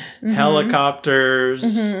and helicopters.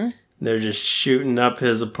 Mm-hmm. They're just shooting up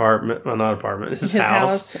his apartment. Well, not apartment. His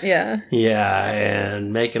house. Yeah. Yeah,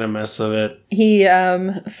 and making a mess of it. He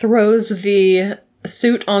throws the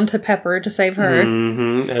suit onto Pepper to save her.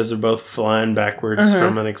 Mm-hmm, as they're both flying backwards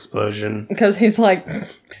from an explosion. Because he's like...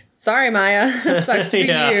 Sorry, Maya. Sucks to be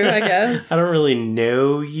you, I guess. I don't really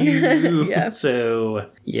know you. Yeah.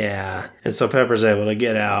 So, yeah. And so Pepper's able to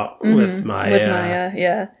get out with Maya. With Maya,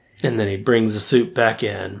 yeah. And then he brings the suit back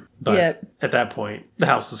in. But at that point, the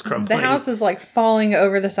house is crumbling. The house is like falling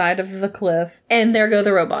over the side of the cliff. And there go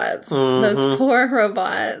the robots. Those poor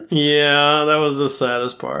robots. Yeah, that was the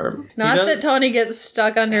saddest part. Not that Tony gets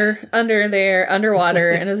stuck under there,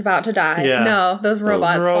 underwater, and is about to die. Yeah. No, those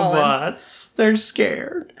robots they're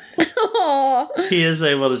scared. Aww. He is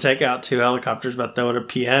able to take out 2 helicopters by throwing a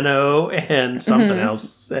piano and something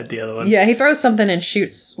else at the other one. Yeah, he throws something and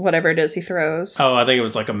shoots whatever it is he throws. Oh, I think it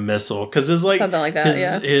was like a missile. Because it's like... Something like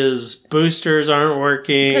that, his boosters aren't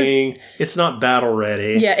working. It's not battle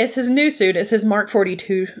ready. Yeah, it's his new suit. It's his Mark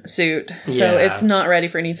 42 suit. So it's not ready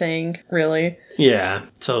for anything, really. Yeah,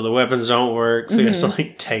 so the weapons don't work, so he has to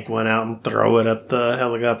like take one out and throw it at the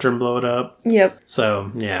helicopter and blow it up. Yep.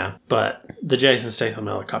 So, yeah. But the Jason Statham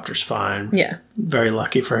helicopter's fine. Yeah. Very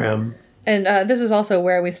lucky for him. And this is also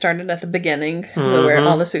where we started at the beginning, where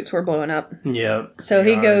all the suits were blowing up. Yep. So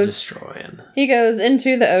he goes destroying. He goes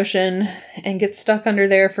into the ocean and gets stuck under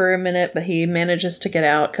there for a minute, but he manages to get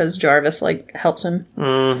out because Jarvis like helps him.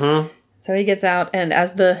 Mm-hmm. So he gets out, and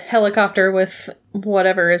as the helicopter with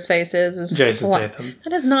whatever his face is Jason Statham.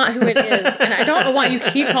 That is not who it is, and I don't know why you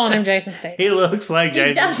keep calling him Jason Statham. He looks like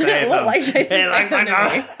Jason Statham. He doesn't look like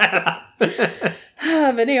Jason Statham.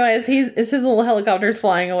 But anyways, as his little helicopter's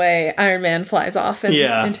flying away, Iron Man flies off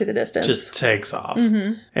into the distance. Just takes off.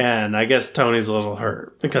 Mm-hmm. And I guess Tony's a little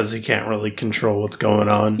hurt because he can't really control what's going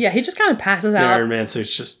on. Yeah, he just kind of passes out. The Iron Man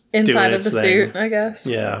suit's just inside of the suit, I guess.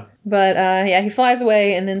 Yeah. But he flies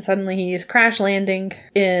away, and then suddenly he's crash landing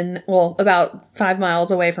about 5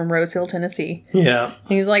 miles away from Rose Hill, Tennessee. Yeah.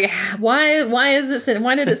 He's like, why did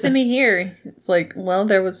it send me here? It's like, well,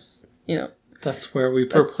 there was, That's where we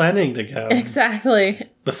were planning to go. Exactly.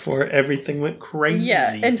 Before everything went crazy.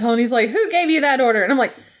 Yeah, and Tony's like, who gave you that order? And I'm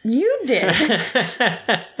like, you did.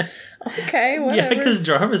 Okay, whatever. Yeah, because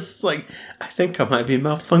Jarvis is like, I think I might be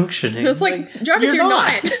malfunctioning. It's like Jarvis, you're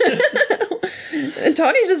not.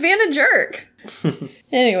 Tony's just being a jerk.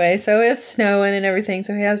 Anyway, so it's snowing and everything,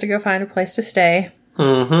 so he has to go find a place to stay.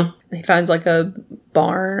 Mm-hmm. He finds like a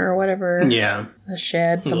barn or whatever. Yeah. A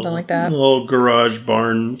shed, something like that. A little garage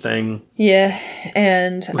barn thing. Yeah,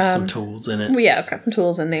 and... with some tools in it. Well, yeah, it's got some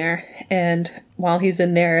tools in there. And while he's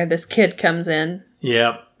in there, this kid comes in.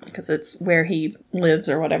 Yep. Because it's where he lives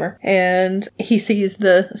or whatever. And he sees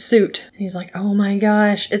the suit. He's like, oh my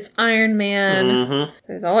gosh, it's Iron Man. Mm-hmm.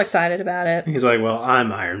 So he's all excited about it. He's like, well,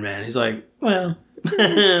 I'm Iron Man. He's like, well...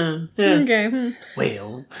 yeah. Okay.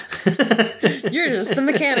 Well. You're just the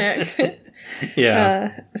mechanic.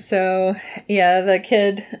 Yeah. The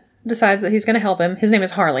kid decides that he's going to help him. His name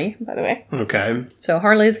is Harley, by the way. Okay. So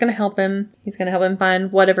Harley's going to help him. He's going to help him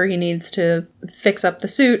find whatever he needs to fix up the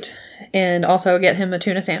suit and also get him a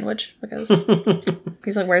tuna sandwich because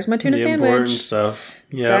he's like, where's my tuna sandwich? Important stuff.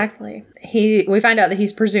 Yep. Exactly. We find out that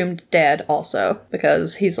he's presumed dead also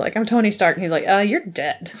because he's like, I'm Tony Stark. And he's like, you're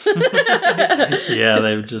dead. Yeah,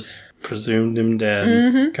 they've just presumed him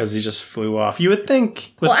dead because he just flew off. You would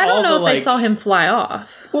think. I don't know if they saw him fly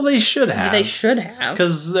off. Well, they should have. They should have.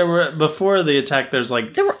 Because before the attack, there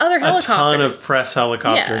were other helicopters. A ton of press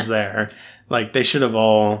helicopters there. Like, they should have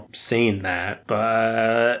all seen that.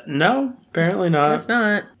 But no, apparently not. It's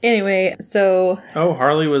not. Anyway, so... Oh,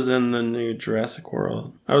 Harley was in the new Jurassic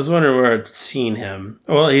World. I was wondering where I'd seen him.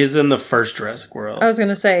 Well, he's in the first Jurassic World. I was going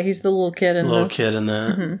to say, he's the little kid in that.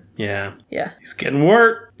 Mm-hmm. Yeah. Yeah. He's getting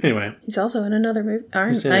work. Anyway. He's also in another movie.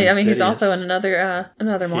 He's also in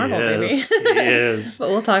another Marvel movie. He is. But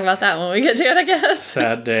we'll talk about that when we get to it, I guess.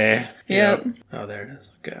 Sad day. Yep. Oh, there it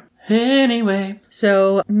is. Okay. Anyway.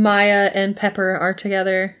 So Maya and Pepper are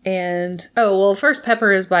together and first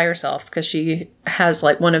Pepper is by herself because she has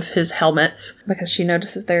like one of his helmets because she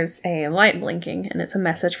notices there's a light blinking and it's a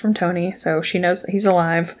message from Tony, so she knows that he's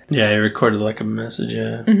alive. Yeah, he recorded like a message,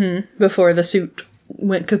 yeah. Mm-hmm. Before the suit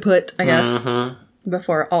went kaput, I guess. Mm-hmm.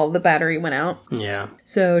 Before all the battery went out. Yeah.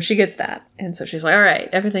 So she gets that. And so she's like, all right,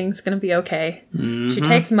 everything's going to be okay. Mm-hmm. She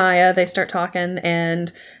takes Maya, they start talking,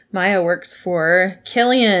 and Maya works for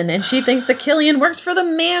Killian, and she thinks that Killian works for the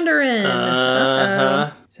Mandarin.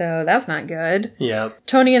 Uh-huh. So that's not good. Yep.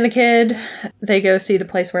 Tony and the kid, they go see the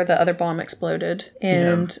place where the other bomb exploded,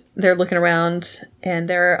 and they're looking around, and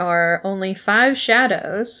there are only 5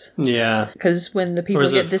 shadows. Yeah. Because when the people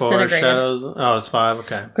get disintegrated... 4 shadows? Oh, it's 5?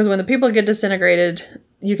 Okay. Because when the people get disintegrated,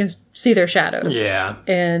 you can see their shadows. Yeah.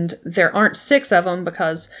 And there aren't 6 of them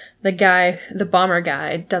because the bomber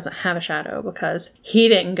guy, doesn't have a shadow because he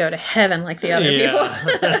didn't go to heaven like the other people.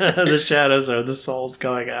 The shadows are the souls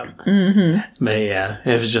going up. Mm-hmm. But yeah,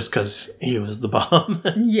 it was just because he was the bomb.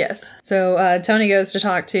 Yes. So Tony goes to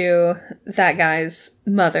talk to that guy's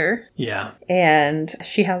mother. Yeah. And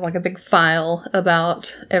she has like a big file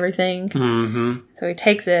about everything. Mm-hmm. So he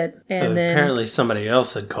takes it and then... Apparently somebody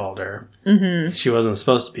else had called her. Mm-hmm. She wasn't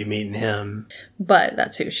supposed to be meeting him. But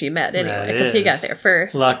that's who she met anyway, because he got there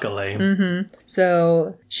first. Luckily. Mm-hmm.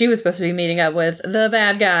 So she was supposed to be meeting up with the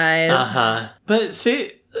bad guys. Uh-huh. But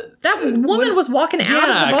see... That woman was walking out of the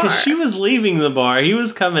bar. Yeah, because she was leaving the bar. He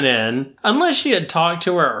was coming in. Unless she had talked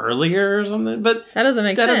to her earlier or something. But that doesn't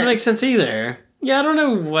make sense. That doesn't make sense either. Yeah, I don't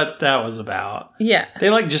know what that was about. Yeah. They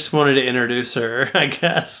just wanted to introduce her, I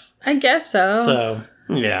guess. I guess so. So,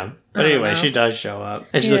 yeah. But anyway, she does show up.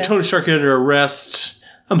 And she's like, Tony Stark, you're under arrest.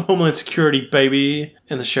 I'm Homeland Security, baby.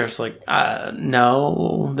 And the sheriff's like,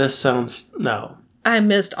 no, this sounds... No. I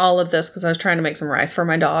missed all of this because I was trying to make some rice for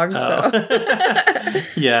my dog. So.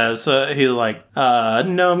 Yeah, so he's like, no,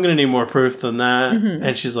 I'm going to need more proof than that. Mm-hmm.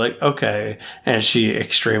 And she's like, okay. And she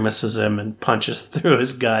extremists him and punches through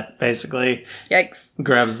his gut, basically. Yikes.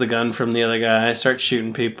 Grabs the gun from the other guy, starts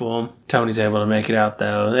shooting people. Tony's able to make it out,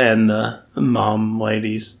 though. And the mom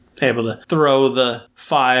lady's able to throw the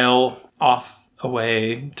file off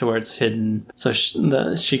away to where it's hidden so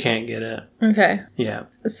she can't get it. Okay. Yeah.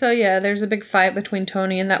 So, yeah, there's a big fight between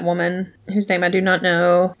Tony and that woman whose name I do not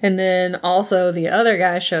know. And then also the other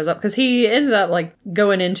guy shows up because he ends up, like,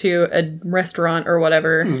 going into a restaurant or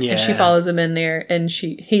whatever. Yeah. And she follows him in there and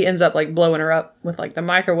he ends up, like, blowing her up with, like, the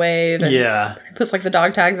microwave. And yeah. puts, like, the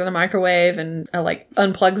dog tags in the microwave and, like,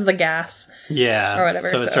 unplugs the gas. Yeah. Or whatever.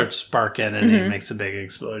 So it starts sparking and it makes a big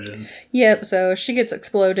explosion. Yep, so she gets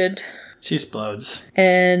exploded. She explodes.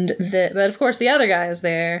 But of course the other guy is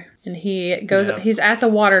there and he goes, he's at the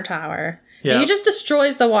water tower. Yeah. And he just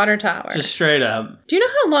destroys the water tower. Just straight up. Do you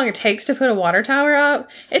know how long it takes to put a water tower up?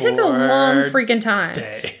 It takes a long freaking time.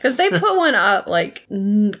 Because they put one up, like,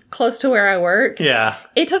 close to where I work. Yeah.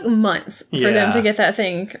 It took months for them to get that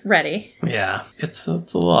thing ready. Yeah. It's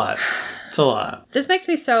a lot. It's a lot. This makes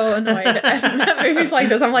me so annoyed at movies like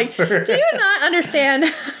this. I'm like, do you not understand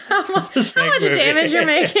how much damage you're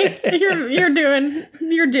making?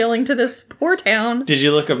 You're dealing to this poor town. Did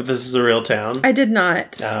you look up if this is a real town? I did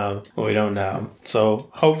not. We don't know. So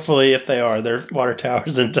hopefully, if they are, their water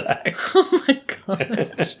tower's intact. Oh my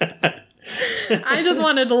gosh. I just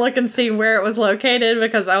wanted to look and see where it was located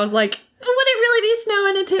because I was like, would it really be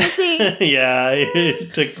snowing in Tennessee? Yeah, I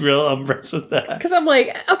took real umbrage with that. Because I'm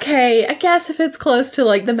like, okay, I guess if it's close to,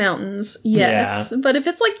 like, the mountains, yes. Yeah. But if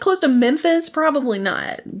it's, like, close to Memphis, probably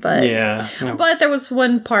not. But yeah. But there was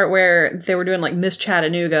one part where they were doing, like, Miss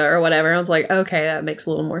Chattanooga or whatever. And I was like, okay, that makes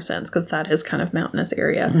a little more sense because that is kind of mountainous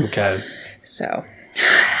area. Okay. So...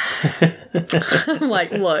 I'm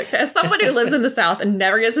like, look, as someone who lives in the South and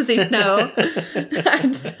never gets to see snow,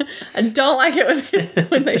 I don't like it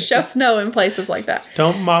when they show snow in places like that.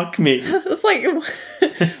 Don't mock me. It's like,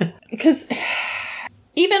 because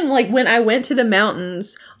even like when I went to the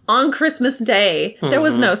mountains on Christmas Day, there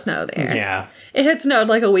was no snow there. Yeah. It had snowed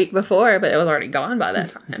like a week before, but it was already gone by that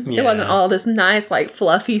time. Yeah. It wasn't all this nice, like,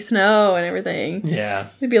 fluffy snow and everything. Yeah.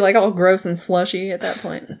 It'd be, like, all gross and slushy at that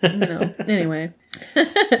point. Anyway.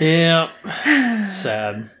 Yeah.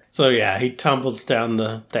 Sad. So, yeah, he tumbles down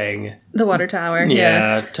the thing. The water tower.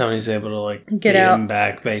 Yeah. Tony's able to, like, get him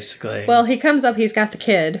back, basically. Well, he comes up, he's got the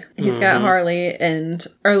kid. He's got Harley, and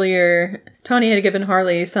earlier, Tony had given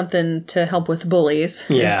Harley something to help with bullies.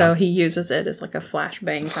 Yeah. And so he uses it as, like, a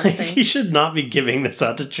flashbang kind of thing. He should not be giving this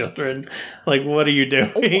out to children. Like, what are you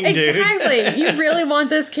doing, dude? Exactly. You really want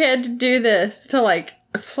this kid to do this, to, like,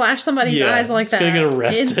 flash somebody's eyes like that. He's gonna get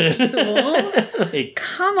arrested. Like,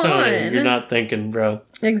 come Tony, on. You're not thinking, bro.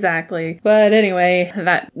 Exactly. But anyway,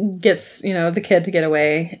 that gets, the kid to get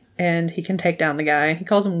away, and he can take down the guy. He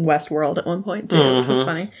calls him Westworld at one point, too, which was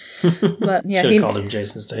funny. But yeah, should have called him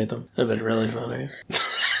Jason Statham. That'd been really funny.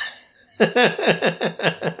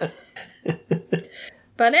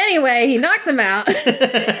 But anyway, he knocks him out.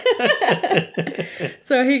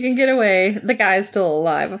 So he can get away. The guy's still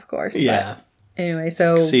alive, of course. Yeah. Anyway,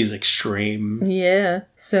 so... he's extreme. Yeah.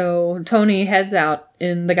 So Tony heads out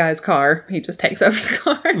in the guy's car. He just takes over the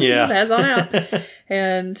car. Yeah. And heads on out.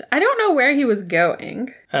 And I don't know where he was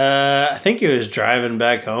going. I think he was driving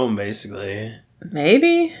back home, basically.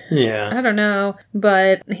 Maybe? Yeah. I don't know.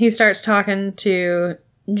 But he starts talking to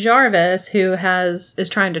Jarvis, who is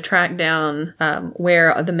trying to track down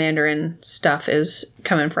where the Mandarin stuff is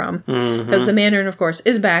coming from. Because the Mandarin, of course,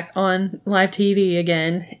 is back on live TV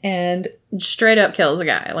again and straight up kills a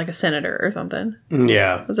guy, like a senator or something.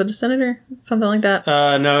 Yeah. Was it a senator? Something like that?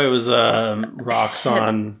 No, it was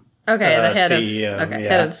Roxxon. Okay, the head CEO, of... Okay,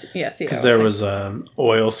 head of... Yeah, CEO. Because there was an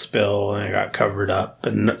oil spill and it got covered up.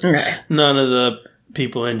 And none of the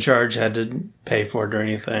people in charge had to pay for it or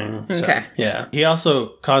anything. So, okay. Yeah. He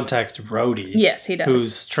also contacts Rhodey. Yes, he does.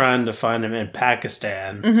 Who's trying to find him in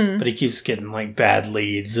Pakistan. But he keeps getting, like, bad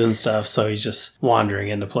leads and stuff. So he's just wandering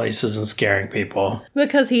into places and scaring people.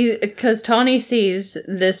 Because Tony sees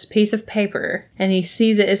this piece of paper and he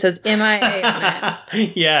sees it says MIA on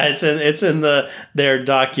it. Yeah, it's in their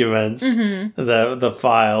documents. The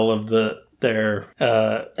file of their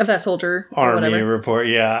of that soldier army report,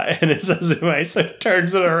 yeah, and it says anyway, so it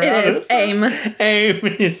turns it around. It is AIM.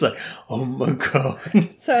 And he's like, oh my god.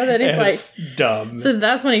 So that he's like, it's dumb. So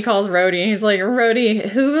that's when he calls Rhodey. He's like, Rhodey,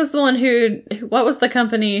 who was the one what was the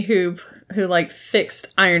company who like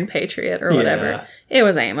fixed Iron Patriot or whatever? Yeah. It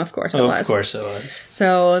was AIM, of course it was. Of course it was.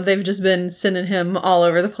 So they've just been sending him all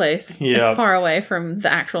over the place, as far away from the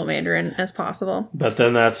actual Mandarin as possible. But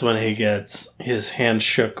then that's when he gets his hand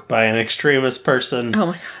shook by an extremist person. Oh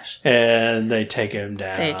my gosh. And they take him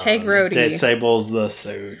down. They take Rhodey. Disables the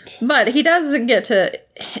suit. But he does get to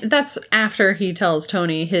that's after he tells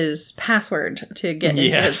Tony his password to get into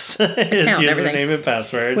his account his and everything. username and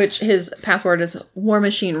password. Which his password is War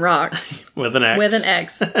Machine Rocks. With an X. With an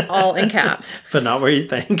X, all in caps. But not where you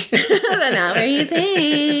think. But not where you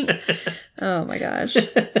think. Oh my gosh.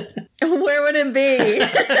 Where would it be?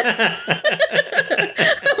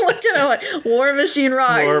 Looking at what? War Machine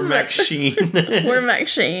Rocks. War Machine. War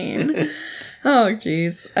Machine. Oh,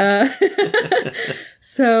 jeez.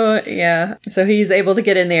 So, yeah. So he's able to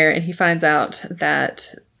get in there and he finds out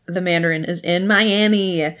that the Mandarin is in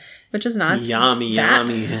Miami, which is not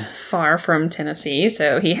that far from Tennessee.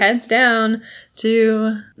 So he heads down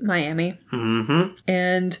to Miami. Mm-hmm.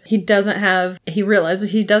 And he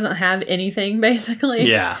realizes he doesn't have anything, basically.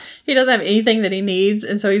 Yeah. He doesn't have anything that he needs,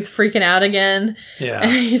 and so he's freaking out again. Yeah.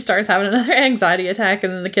 And he starts having another anxiety attack,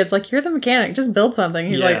 and then the kid's like, "You're the mechanic, just build something."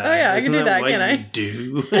 He's like, "Oh yeah, I can do that, can't I?"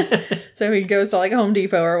 Do. So he goes to like Home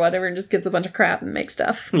Depot or whatever and just gets a bunch of crap and makes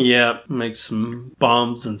stuff. Yeah, makes some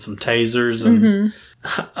bombs and some tasers and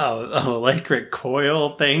an electric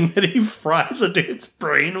coil thing that he fries a dude's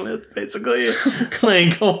brain with, basically.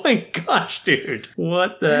 Like, oh my gosh, dude.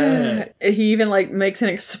 What the heck? He even like makes an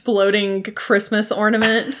exploding Christmas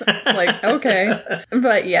ornament. Like, okay.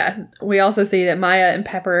 But yeah, we also see that Maya and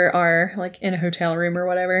Pepper are like in a hotel room or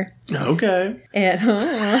whatever. Okay.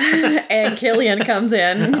 And Killian comes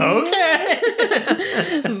in. Okay.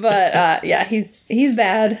 But yeah, he's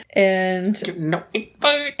bad, and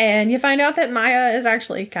you find out that Maya is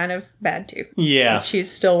actually kind of bad too. Yeah.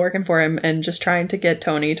 She's still working for him and just trying to get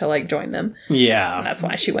Tony to like join them. Yeah. And that's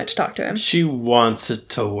why she went to talk to him. She wants it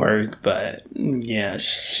to work, but yeah,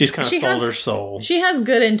 she's kind of sold her soul. She has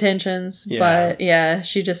good intentions, but yeah,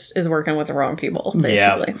 she just is working with the wrong people,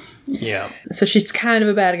 basically. Yeah. So she's kind of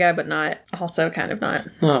a bad guy, but not also kind of not.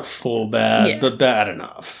 Not full bad, but bad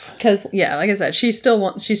enough. Because, yeah, like I said, she's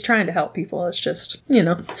trying to help people. It's just,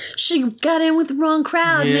 she got in with the wrong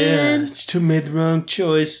crowd, man. She made the wrong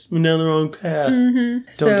choice, went down the wrong path.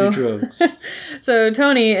 Don't do drugs. So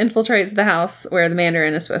Tony infiltrates the house where the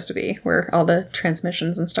Mandarin is supposed to be, where all the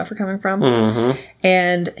transmissions and stuff are coming from. Mm-hmm.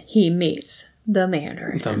 And he meets the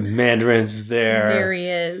Mandarin. The Mandarin's there. There he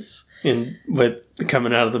is.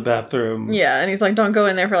 Coming out of the bathroom. Yeah, and he's like, don't go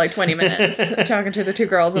in there for like 20 minutes talking to the two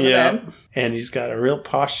girls in the bed. And he's got a real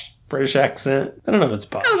posh British accent. I don't know if it's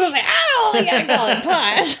posh. I was going to say, I don't think I call it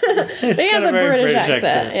posh. But he has a British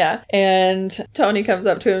accent. Yeah. And Tony comes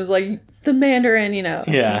up to him and is like, it's the Mandarin, Yeah.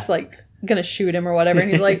 And he's like, gonna shoot him or whatever,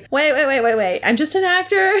 and he's like, wait, I'm just an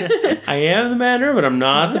actor. I am the Mandarin, but I'm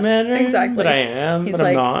not the Mandarin. Exactly. But I am, he's but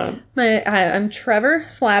like, I'm not. I'm Trevor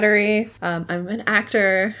Slattery. I'm an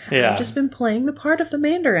actor. Yeah. I've just been playing the part of the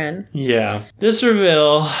Mandarin. Yeah. This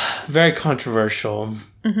reveal, very controversial.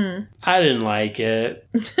 Mm-hmm. I didn't like it.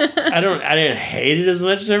 I didn't hate it as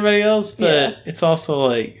much as everybody else, but it's also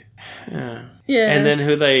like, yeah. And then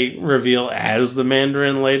who they reveal as the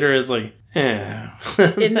Mandarin later is like, yeah.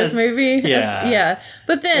 In this movie? Yeah.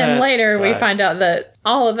 But then later we find out that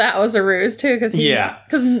all of that was a ruse too, because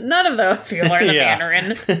none of those people are the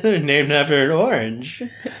Mandarin. Named after an orange.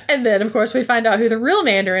 And then of course we find out who the real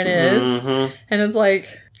Mandarin is, and it's like,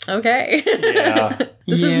 okay. Yeah.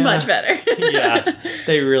 This is much better. Yeah.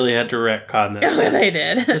 They really had to retcon this. Oh, they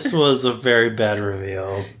did. This was a very bad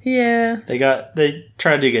reveal. Yeah. They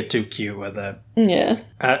tried to get too cute with it. Yeah.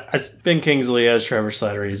 Ben Kingsley as Trevor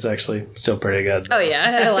Slattery is actually still pretty good. Oh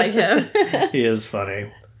yeah, I like him. He is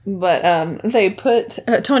funny. But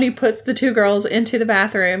Tony puts the two girls into the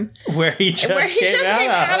bathroom where he just came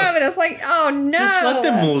out of it. It's like, oh no, just let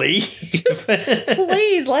them leave.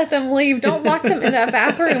 Please let them leave. Don't lock them in that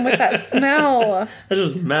bathroom with that smell. That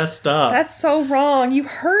just messed up. That's so wrong. You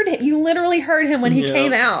heard it. You literally heard him when he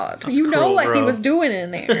came out. You know what he was doing in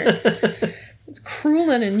there. It's cruel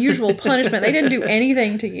and unusual punishment. They didn't do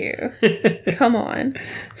anything to you. Come on.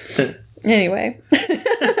 Anyway.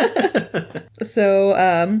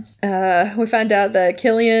 So, we find out that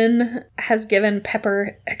Killian has given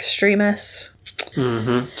Pepper Extremis.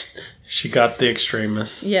 Mm-hmm. She got the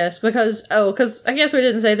Extremis. Yes, because I guess we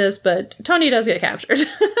didn't say this, but Tony does get captured.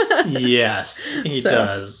 Yes, he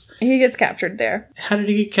does. He gets captured there. How did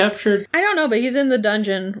he get captured? I don't know, but he's in the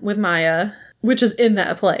dungeon with Maya, which is in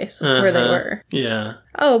that place where they were. Yeah.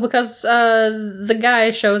 Oh, because the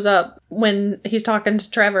guy shows up when he's talking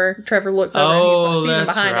to Trevor. Trevor looks over and he sees him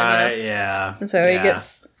behind him. Yeah. And so he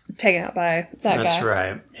gets taken out by that guy. That's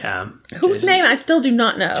right. Yeah. Whose name I still do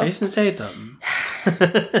not know. Jason Statham.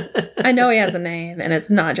 I know he has a name, and it's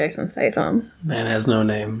not Jason Statham. Man has no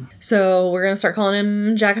name. So we're going to start calling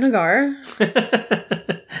him Jack and Hagar.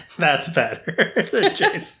 That's better than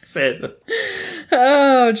Jason Statham.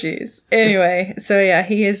 Oh, jeez. Anyway, so yeah,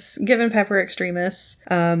 he is given Pepper Extremis,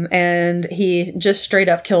 and he just straight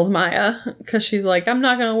up kills Maya because she's like, I'm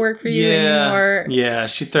not going to work for you anymore. Yeah,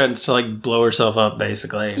 she threatens to like blow herself up,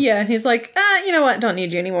 basically. Yeah, and he's like, you know what? Don't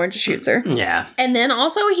need you anymore. Just shoots her. Yeah. And then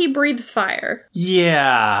also he breathes fire.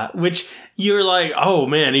 Yeah, which you're like, oh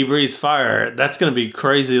man, he breathes fire. That's going to be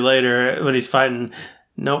crazy later when he's fighting.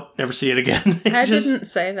 Nope, never see it again. I didn't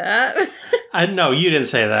say that. I know you didn't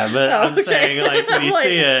say that, but I'm saying like when you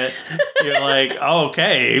see it, you're like, oh,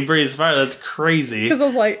 okay, he breathes fire. That's crazy. Because I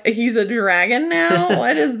was like, he's a dragon now?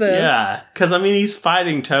 What is this? Yeah, because I mean, he's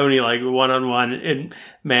fighting Tony like 1-on-1 and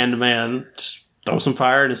man to man. Just throw some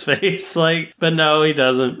fire in his face, like. But no, he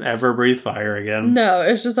doesn't ever breathe fire again. No,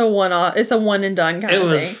 it's just a one-off. It's a one and done kind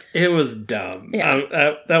of thing. It was dumb.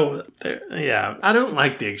 Yeah, that was. Yeah, I don't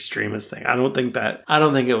like the extremist thing. I don't think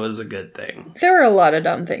it was a good thing. There were a lot of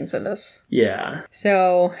dumb things in this. Yeah.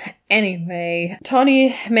 So anyway,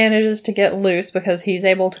 Tony manages to get loose because he's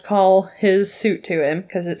able to call his suit to him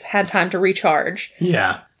because it's had time to recharge.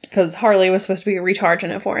 Yeah. Because Harley was supposed to be recharging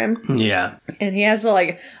it for him. Yeah. And he has to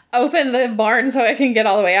like open the barn so it can get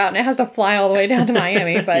all the way out, and it has to fly all the way down to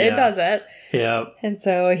Miami, but it does it. Yeah. And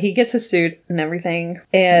so he gets a suit and everything,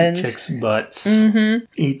 and kicks butts,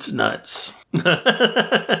 eats nuts.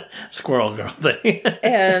 Squirrel girl thing.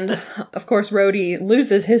 And of course, Rhodey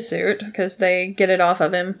loses his suit because they get it off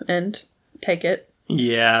of him and take it.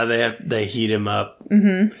 Yeah, they heat him up,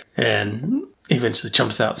 and eventually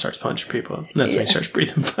jumps out and starts punching people. That's when he starts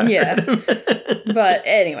breathing fire. Yeah. But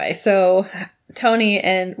anyway, so Tony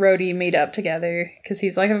and Rhodey meet up together because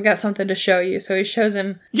he's like, I've got something to show you. So he shows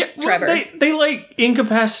him Trevor. They like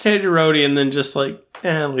incapacitated Rhodey and then just like,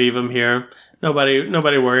 leave him here. Nobody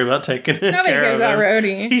worry about taking care of him. Nobody cares about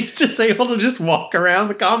Rhodey. He's just able to just walk around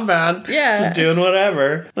the compound. Yeah. Just doing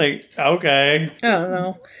whatever. Like, okay. I don't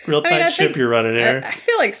know. Real tight ship you're running here. I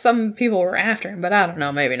feel like some people were after him, but I don't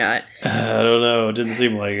know. Maybe not. I don't know. It didn't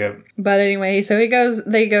seem like it. But anyway, so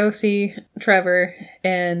they go see Trevor,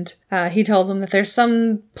 and he tells them that there's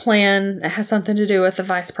some plan that has something to do with the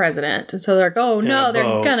vice president. And so they're like, oh no, they're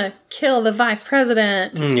gonna kill the vice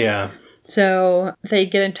president. Yeah. So they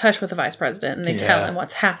get in touch with the vice president and they tell him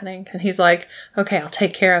what's happening. And he's like, okay, I'll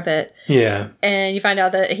take care of it. Yeah. And you find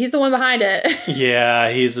out that he's the one behind it. Yeah,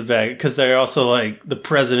 he's the bad. Because they're also like, the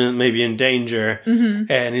president may be in danger. Mm-hmm.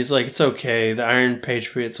 And he's like, it's okay. The Iron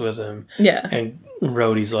Patriot's with him. Yeah. And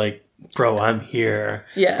Rhodey's like, bro, I'm here.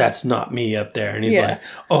 Yeah. That's not me up there. And he's like,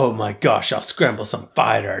 oh my gosh, I'll scramble some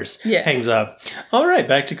fighters. Yeah. Hangs up. All right,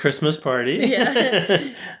 back to Christmas party.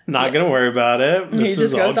 Yeah. Not going to worry about it. This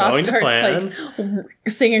is all going to plan.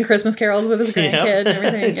 Like, singing Christmas carols with his grandkid and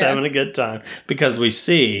everything. He's having a good time. Because we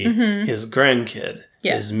see his grandkid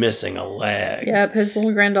is missing a leg. Yep, his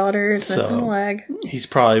little granddaughter is missing a leg. He's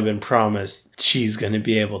probably been promised she's going to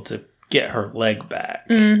be able to get her leg back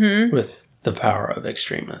with the power of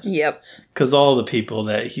Extremis. Yep. Because all the people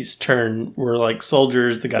that he's turned were like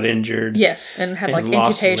soldiers that got injured. Yes, and had like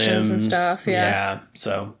amputations and stuff. Yeah.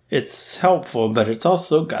 So it's helpful, but it's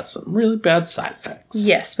also got some really bad side effects.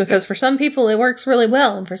 Yes, because for some people it works really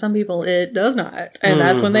well, and for some people it does not. And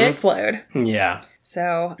that's when they explode. Yeah.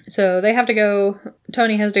 So they have to go,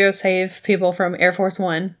 Tony has to go save people from Air Force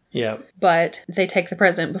One. Yep. But they take the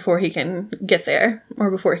president before he can get there, or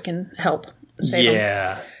before he can help save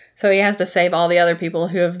him. So he has to save all the other people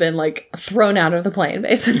who have been, like, thrown out of the plane,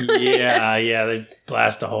 basically. Yeah, they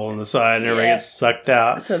blast a hole in the side and everybody gets sucked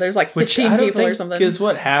out. So there's, like, 15 people or something. Which is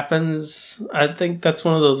what happens. I think that's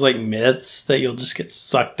one of those, like, myths that you'll just get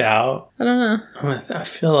sucked out. I don't know. I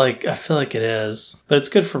feel like it is. But it's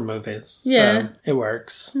good for movies. Yeah. So it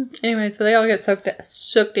works. Anyway, so they all get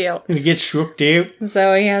shook out. You get shook out.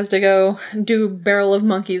 So he has to go do Barrel of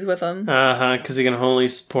Monkeys with them. Because he can only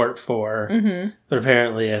support 4. Mm-hmm. But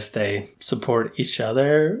apparently if they support each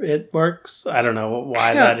other, it works. I don't know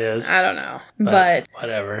why that is. I don't know. But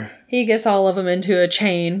whatever. He gets all of them into a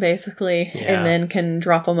chain, basically, and then can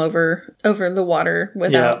drop them over the water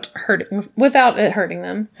without it hurting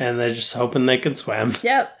them. And they're just hoping they can swim.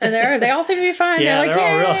 Yep, and they all seem to be fine. Yeah, they're like,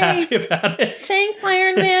 all real happy about it. Thanks,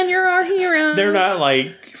 Iron Man, you're our hero. They're not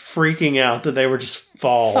like freaking out that they were just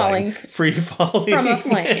falling free falling from a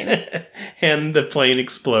plane, and the plane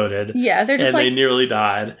exploded. Yeah, they're just and they nearly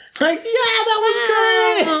died. Like, that was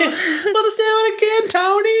great. Let's do it again,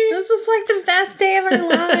 Tony. This is like the best day of our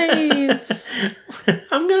lives.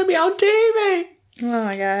 I'm gonna be on TV. Oh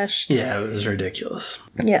my gosh. Yeah, it was ridiculous.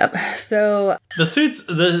 Yep. So the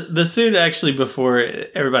suit actually, before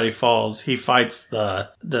everybody falls, he fights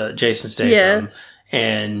the Jason Statham. Yes.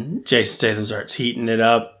 And Jason Statham starts heating it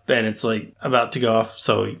up and it's like about to go off.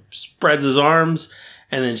 So he spreads his arms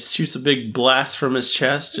and then shoots a big blast from his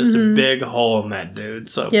chest, just a big hole in that dude.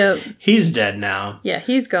 So he's dead now. Yeah,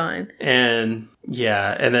 he's gone. And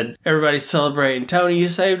yeah, and then everybody's celebrating. Tony, you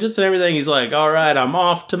saved us and everything. He's like, all right, I'm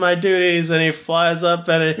off to my duties. And he flies up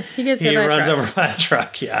and he runs over by a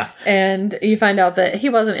truck. Yeah. And you find out that he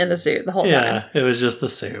wasn't in the suit the whole time. Yeah, it was just the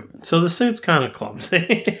suit. So the suit's kind of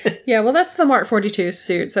clumsy. Yeah, well, that's the Mark 42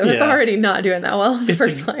 suit. So it's already not doing that well in the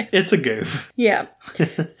first place. It's a goof. Yeah.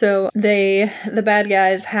 So the bad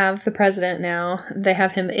guys have the president now. They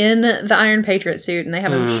have him in the Iron Patriot suit and they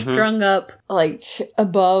have him strung up like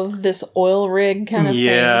above this oil rig kind of thing.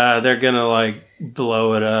 Yeah, they're gonna like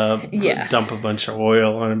blow it up. Yeah. Dump a bunch of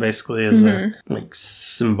oil on it basically as a like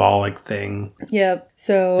symbolic thing. Yep.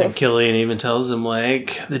 So and Killian even tells him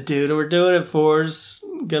like, the dude we're doing it for is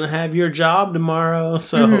gonna have your job tomorrow.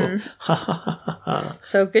 So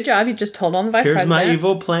so good job. You just told on the vice president. Here's my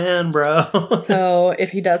evil plan, bro. So if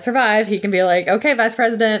he does survive, he can be like, okay, vice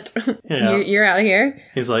president, you're out of here.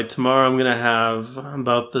 He's like, tomorrow I'm gonna have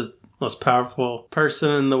about the most powerful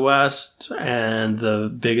person in the West and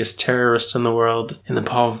the biggest terrorist in the world in the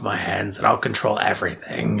palm of my hands, and I'll control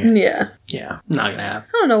everything. Yeah. Yeah, not gonna happen.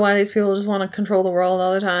 I don't know why these people just want to control the world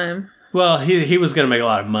all the time. Well, he was going to make a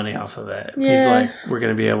lot of money off of it. Yeah. He's like, we're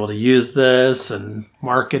going to be able to use this and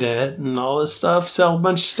market it and all this stuff, sell a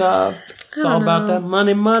bunch of stuff. It's all about that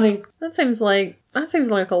money. That seems like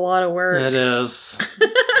a lot of work. It is.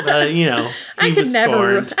 But, you know, I could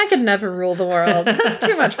never rule the world. That's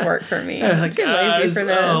too much work for me. I'm too lazy for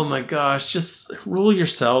this. Oh my gosh, just rule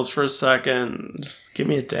yourselves for a second. Just give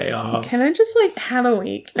me a day off. Can I just like have a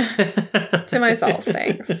week to myself?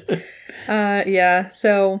 Thanks. Yeah,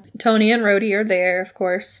 so Tony and Rhodey are there, of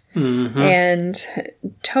course. And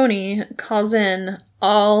Tony calls in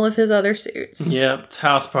all of his other suits. Yep, it's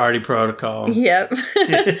house party protocol. Yep.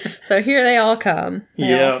 So here they all come.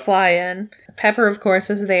 They all fly in. Pepper, of course,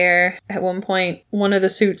 is there. At one point, one of the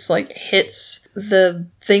suits, like, hits the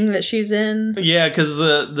thing that she's in. Yeah, because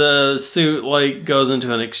the suit, like, goes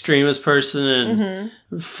into an extremist person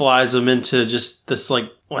and flies them into just this,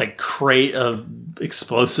 like crate of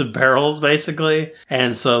explosive barrels, basically.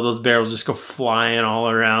 And so those barrels just go flying all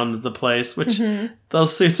around the place, which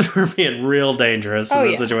those suits were being real dangerous in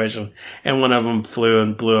this situation. And one of them flew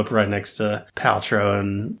and blew up right next to Paltrow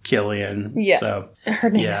and Killian. Yeah. So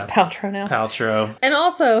her name is Paltrow now. Paltrow. And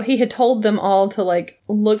also, he had told them all to, like,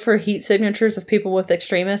 look for heat signatures of people with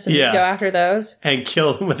extremists and just go after those. And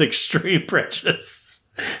kill them with extreme prejudice.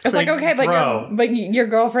 It's like, okay, but your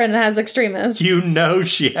girlfriend has extremists. You know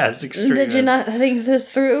she has extremists. Did you not think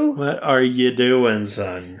this through? What are you doing,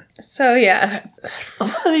 son? So, yeah. A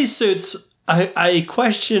lot of these suits, I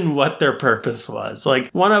question what their purpose was.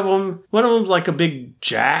 Like, one of them's like a big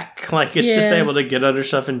jack. Like, it's just able to get under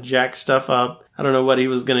stuff and jack stuff up. I don't know what he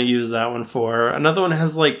was going to use that one for. Another one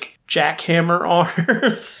has, like, jackhammer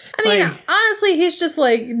arms. I mean, honestly, he's just,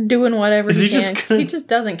 like, doing whatever he can. He just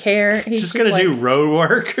doesn't care. He's just going to do road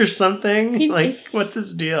work or something? What's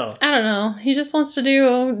his deal? I don't know. He just wants to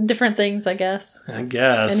do different things, I guess. I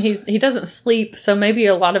guess. And he doesn't sleep, so maybe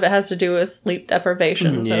a lot of it has to do with sleep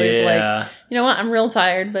deprivation. So he's like, you know what? I'm real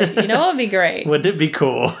tired, but you know what would be great? Wouldn't it be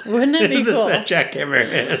cool? Wouldn't it be cool? If jackhammer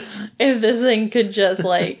hits. If this thing could just,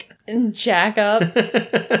 like, jack up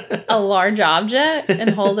a large object and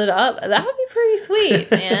hold it up, that would be pretty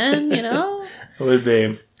sweet, man, you know? It would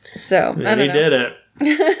be. So, and he did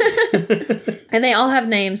it. And they all have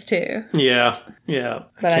names, too. Yeah.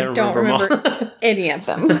 But I don't remember any of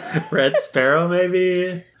them. Red Sparrow,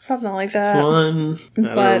 maybe? Something like that. One. I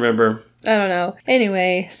don't remember. I don't know.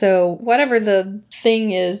 Anyway, so whatever the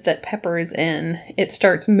thing is that Pepper is in, it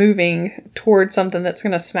starts moving towards something that's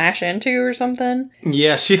going to smash into or something.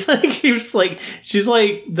 Yeah, she's like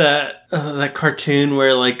that cartoon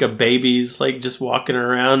where like a baby's like just walking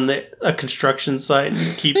around a construction site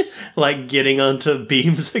and keeps like getting onto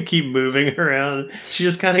beams that keep moving around. She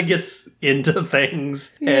just kind of gets into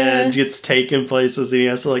things and gets taken places and he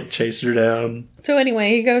has to like chase her down. So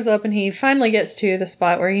anyway, he goes up and he finally gets to the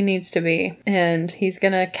spot where he needs to be. And he's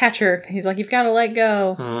gonna catch her. He's like, you've got to let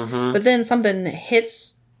go. But then something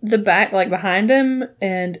hits the back, like behind him,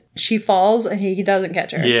 and she falls and he doesn't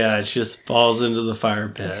catch her. Yeah, she just falls into the fire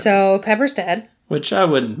pit. So Pepper's dead. Which I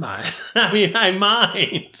wouldn't mind. I mean, I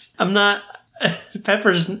might. I'm not...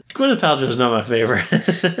 Gwyneth Paltrow's not my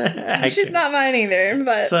favorite. She's not mine either,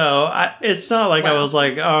 but... So, it's not like I was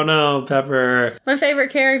like, oh no, Pepper. My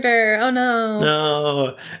favorite character, oh no.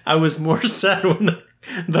 No. I was more sad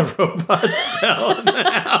the robots fell in the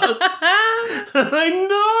house. I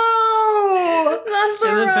know. Not the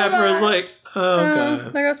and then robots. Pepper is like, oh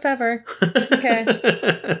god. There goes Pepper. Okay.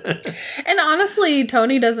 And honestly,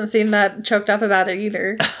 Tony doesn't seem that choked up about it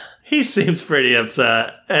either. He seems pretty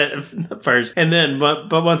upset at first, and then but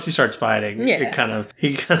once he starts fighting, he kind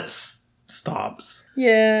of stops.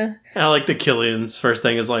 Yeah. I like the Killian's first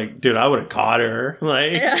thing is like, dude, I would have caught her.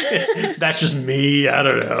 Like, that's just me. I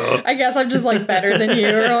don't know. I guess I'm just like better than you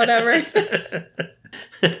or whatever.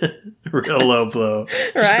 Real low blow.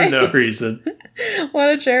 Right? For no reason. What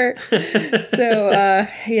a jerk. So,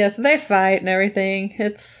 so they fight and everything.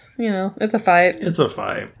 It's a fight. It's a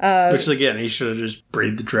fight. Which, again, he should have just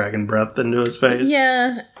breathed the dragon breath into his face.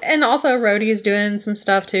 Yeah. And also, Rhodey is doing some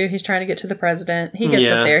stuff, too. He's trying to get to the president. He gets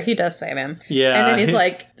up there. He does save him. Yeah. And then he's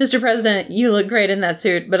like, Mr. President, you look great in that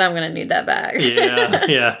suit, but I'm going to need that back.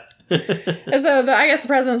 Yeah. And so I guess the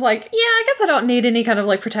president's like, yeah, I guess I don't need any kind of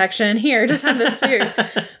like protection. Here, just have this suit.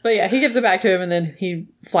 But yeah, he gives it back to him and then he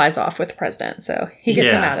flies off with the president. So he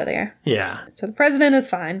gets him out of there. Yeah. So the president is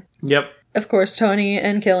fine. Yep. Of course, Tony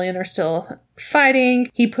and Killian are still fighting.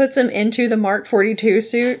 He puts him into the Mark 42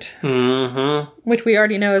 suit, which we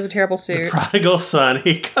already know is a terrible suit. The prodigal son,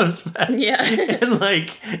 he comes back and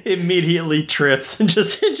like immediately trips and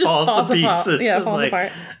just falls to pieces. Yeah, falls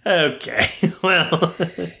apart. Okay, well.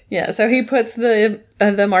 Yeah, so he puts the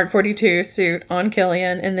Mark 42 suit on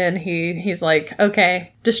Killian, and then he's like,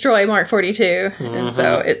 okay, destroy Mark 42. And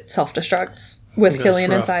so it self-destructs with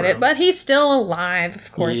Killian inside it. But he's still alive,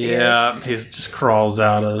 of course he is. Yeah, he just crawls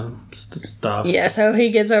out of stuff. Yeah, so he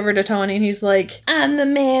gets over to Tony, and he's like, I'm the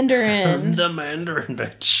Mandarin. I'm the Mandarin,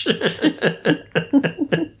 bitch.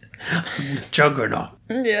 Juggernaut.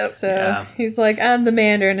 Yep. So he's like, I'm the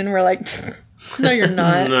Mandarin, and we're like... No, you're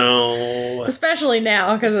not. No. Especially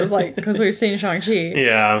now, because we've seen Shang-Chi.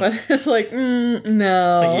 Yeah. But it's like,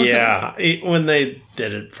 no. Yeah. When they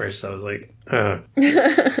did it first, I was like,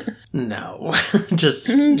 no. just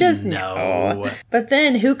no. But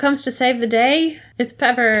then, who comes to save the day? It's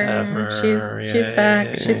Pepper. She's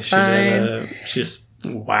back. She's fine. She just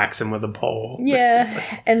whacks him with a pole. Yeah.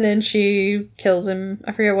 Basically. And then she kills him.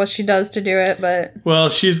 I forget what she does to do it, but... Well,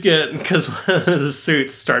 she's getting... Because one of the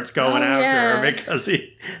suits starts going after her because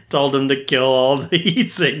he told him to kill all the heat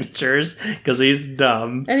signatures because he's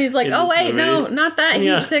dumb. And he's like, oh, wait, no, not that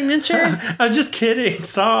heat signature. I'm just kidding.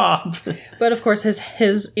 Stop. But, of course,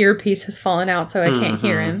 his earpiece has fallen out, so I can't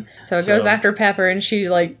hear him. So it goes after Pepper, and she,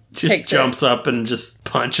 just jumps up and just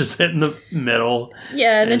punches it in the middle.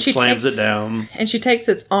 Yeah, and then she slams it down. And she takes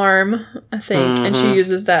its arm, I think, and she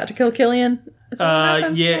uses that to kill Killian.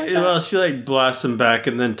 Well, she blasts him back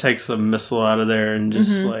and then takes a missile out of there and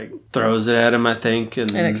just throws it at him, I think,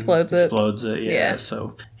 and explodes it. Yeah,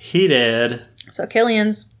 so he dead. So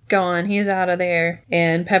Killian's gone. He's out of there,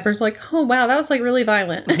 and Pepper's like, "Oh wow, that was really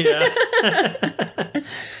violent." Yeah.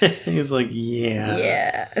 He's like, yeah.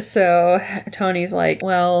 Yeah. So Tony's like,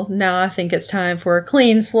 well, now I think it's time for a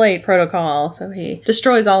clean slate protocol. So he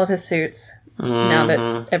destroys all of his suits now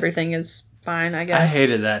that everything is fine, I guess. I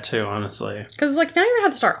hated that too, honestly. Because now you're going to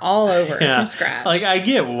have to start all over from scratch. I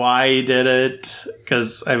get why he did it.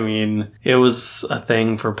 Because, it was a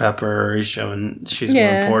thing for Pepper. He's showing she's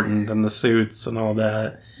more important than the suits and all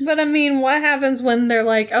that. But, what happens when they're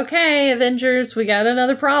like, okay, Avengers, we got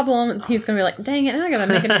another problem? And he's going to be like, dang it, now I got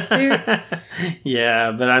to make a new suit.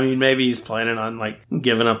 Yeah, but, maybe he's planning on,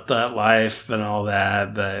 giving up that life and all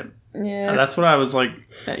that, but... Yeah. That's what I was like.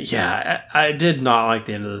 Yeah, I did not like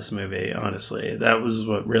the end of this movie, honestly. That was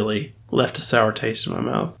what really left a sour taste in my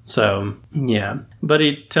mouth. So, yeah. But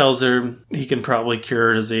he tells her he can probably cure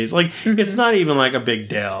her disease. It's not even a big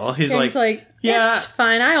deal. He's like, yeah, it's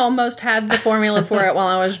fine. I almost had the formula for it while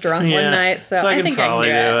I was drunk one night, so I think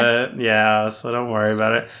probably I can do it. Yeah, so don't worry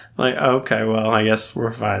about it. Okay, well, I guess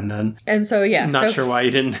we're fine then. And so, yeah. Not sure why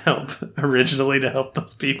you didn't help originally to help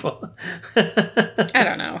those people. I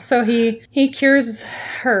don't know. So he cures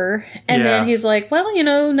her, and then he's like, well,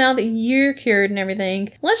 now that you're cured and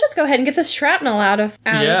everything, let's just go ahead and get the shrapnel out of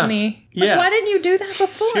me. Why didn't you do that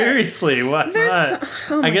before? Seriously, why not?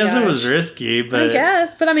 I guess it was risky, but... I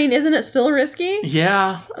guess, but isn't it still risky?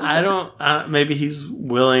 Yeah, I don't... maybe he's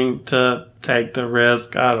willing to take the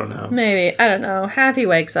risk. I don't know. Maybe. I don't know. Happy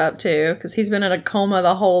wakes up, too, because he's been in a coma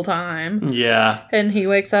the whole time. Yeah. And he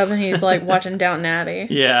wakes up and he's, watching Downton Abbey.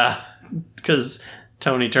 Yeah, because...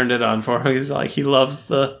 Tony turned it on for him. He's like, he loves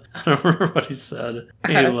the I don't remember what he said.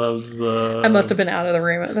 He loves the... I must have been out of the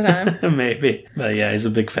room at the time. Maybe. But yeah, he's a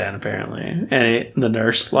big fan, apparently. And the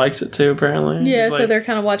nurse likes it too, apparently. Yeah, so they're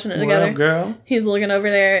kind of watching it together. Up, girl? He's looking over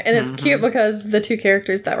there. And it's cute because the two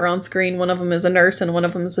characters that were on screen, one of them is a nurse and one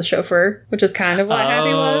of them is a chauffeur, which is kind of what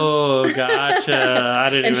Happy was. Oh, gotcha. I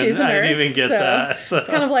didn't even get that. So. It's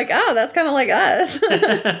kind of like, that's kind of like us.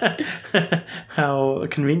 How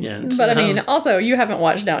convenient. But I mean, also, you haven't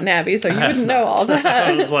watched Downton Abbey, so you wouldn't know all that.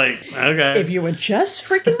 I was like, okay. If you would just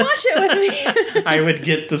freaking watch it with me, I would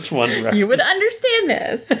get this one reference. You would understand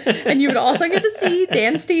this. And you would also get to see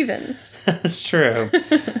Dan Stevens. That's true.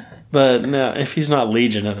 But no, if he's not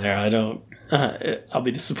Legion in there, I'll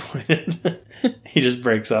be disappointed. He just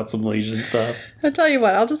breaks out some Legion stuff. I'll tell you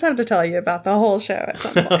what, I'll just have to tell you about the whole show at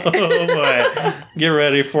some point. Oh boy. Get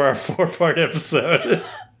ready for our 4-part episode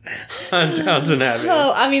on Downton Abbey.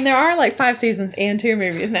 Oh, I mean, there are like 5 seasons and 2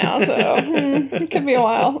 movies now, so it could be a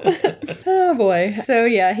while. Oh boy. So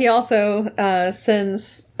yeah, he also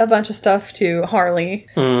sends a bunch of stuff to Harley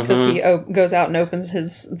because he goes out and opens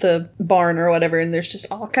the barn or whatever, and there's just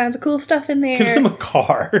all kinds of cool stuff in there. Gives him a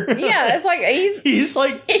car. Yeah, it's like he's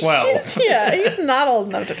like 12. He's not old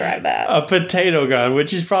enough to drive that. A potato gun, which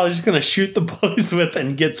he's probably just gonna shoot the bullies with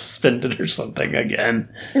and get suspended or something again.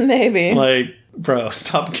 Maybe. Like, bro,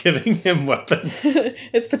 stop giving him weapons.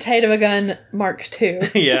 It's Potato Gun Mark II.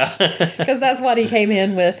 Yeah. Because that's what he came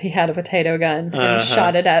in with. He had a potato gun and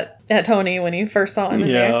shot it at Tony when he first saw him in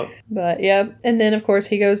there. But yeah. And then, of course,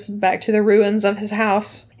 he goes back to the ruins of his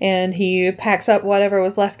house and he packs up whatever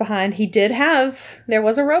was left behind. There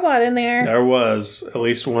was a robot in there. There was. At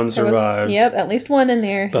least one survived. At least one in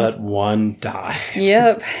there. But one died.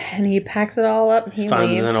 Yep. And he packs it all up and he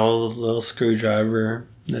finds leaves. an old little screwdriver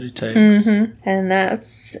that he takes. And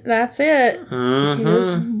that's it. He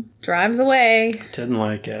just drives away. Didn't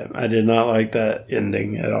like it. I did not like that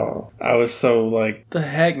ending at all. I was so like, the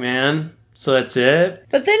heck, man? So that's it?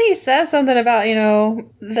 But then he says something about,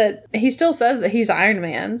 that he still says that he's Iron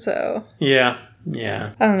Man, so... Yeah.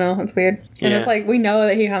 I don't know. It's weird. And it's like, we know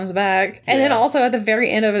that he comes back. And then also at the very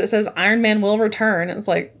end of it, it says Iron Man will return. It's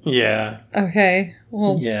like... Yeah. Okay.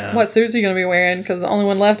 Well, what suit's he going to be wearing? Because the only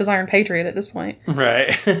one left is Iron Patriot at this point.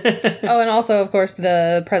 Right. Oh, and also, of course,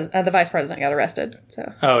 the vice president got arrested.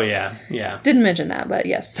 So. Oh, yeah. Didn't mention that, but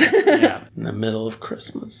yes. Yeah. In the middle of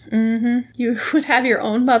Christmas. You would have your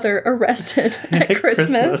own mother arrested at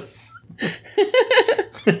Christmas.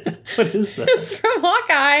 What is that? It's from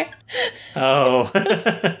Hawkeye. Oh.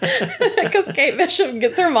 Because Kate Bishop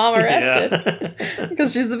gets her mom arrested.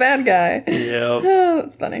 Because she's the bad guy. Yep. Oh,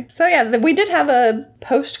 that's funny. So yeah, we did have a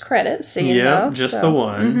post-credit scene, though. Just the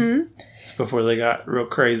one. It's before they got real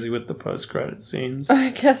crazy with the post-credit scenes.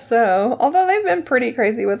 I guess so. Although they've been pretty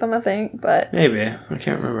crazy with them, I think. But maybe. I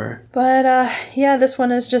can't remember. But, yeah, this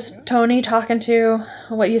one is just Tony talking to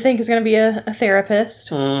what you think is going to be a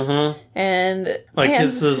therapist. And like,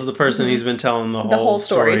 this is the person he's been telling the whole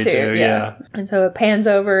story to. Yeah. And so it pans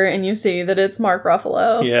over and you see that it's Mark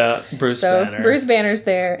Ruffalo. Yeah, Bruce Banner. Bruce Banner's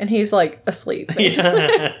there and he's, like, asleep. He's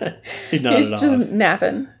just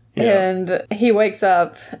napping. Yeah. And he wakes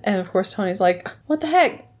up, and of course Tony's like, "What the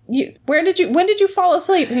heck? When did you fall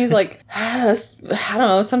asleep?" And he's like, "I don't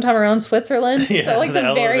know, sometime around Switzerland." So like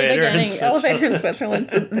the very beginning, elevator in Switzerland,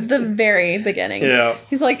 so the very beginning. Yeah.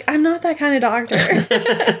 He's like, "I'm not that kind of doctor."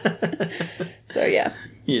 So yeah.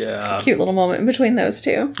 Cute little moment in between those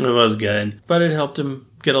two. It was good, but it helped him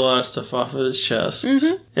get a lot of stuff off of his chest,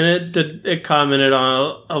 and it commented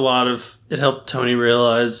on a lot of. It helped Tony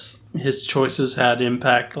realize his choices had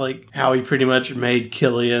impact, like how he pretty much made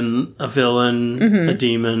Killian a villain, a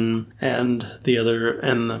demon, and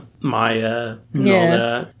the Maya and all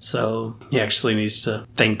that. So he actually needs to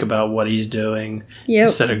think about what he's doing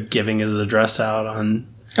instead of giving his address out on.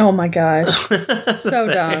 Oh my gosh. So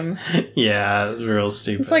dumb. Yeah, it was real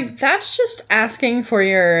stupid. It's like, that's just asking for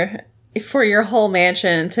your whole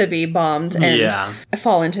mansion to be bombed and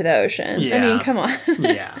fall into the ocean. Yeah. I mean, come on.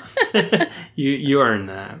 Yeah. You earned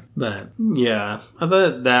that. But yeah, I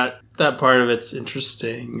thought that part of it's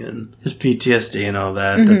interesting, and his PTSD and all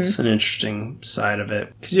that. That's an interesting side of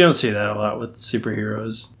it, because you don't see that a lot with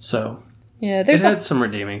superheroes. So yeah, it had some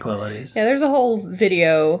redeeming qualities. Yeah, there's a whole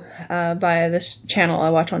video by this channel I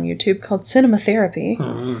watch on YouTube called Cinema Therapy,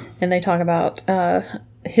 and they talk about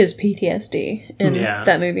his PTSD in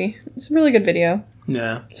that movie. It's a really good video.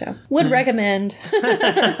 Yeah. So, would recommend.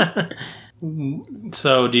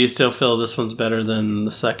 So, do you still feel this one's better than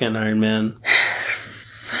the second Iron Man?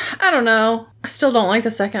 I don't know. I still don't like the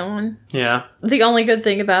second one. Yeah. The only good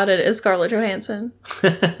thing about it is Scarlett Johansson.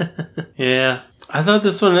 Yeah. I thought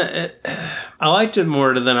this one, I liked it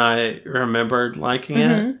more than I remembered liking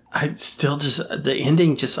it. I still the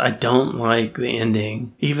ending, I don't like the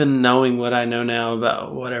ending. Even knowing what I know now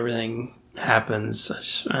about what everything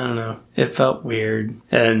happens, I don't know. It felt weird.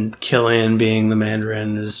 And Killian being the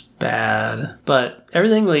Mandarin is bad. But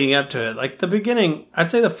everything leading up to it, like the beginning, I'd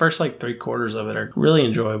say the first like 3/4 of it are really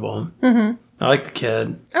enjoyable. I like the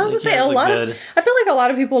kid. I was going to say, I feel like a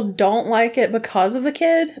lot of people don't like it because of the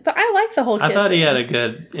kid, but I like the whole kid. I thought he had a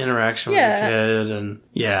good interaction with the kid, and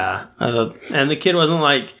and the kid wasn't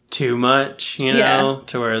like too much,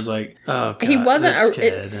 to where it's like, oh god, he wasn't this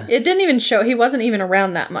kid. It didn't even show, he wasn't even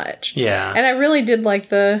around that much. Yeah. And I really did like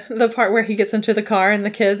the part where he gets into the car and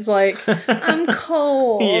the kid's like, I'm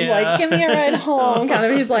cold, like, give me a ride home, kind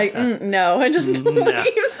of. He's like, no, and just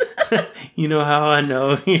leaves. You know how I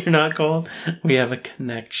know you're not cold? We have a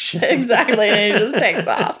connection. Exactly, and he just takes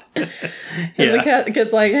off. And the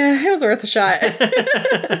kid's like, it was worth a shot.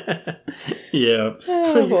 Yeah.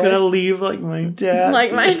 You're going to leave like my dad.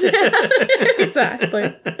 Like my dad.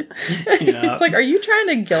 Exactly. It's like, are you trying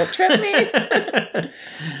to guilt trip me?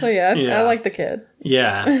 But I like the kid.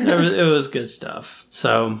 Yeah, it was good stuff.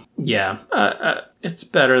 So, yeah, it's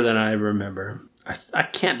better than I remember. I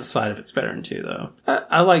can't decide if it's better than 2, though.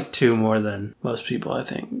 I like 2 more than most people, I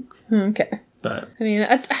think. Okay. But I mean,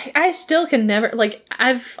 I still can never, like,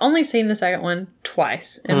 I've only seen the second one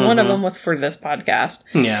twice, and one of them was for this podcast.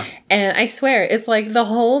 Yeah. And I swear, it's like the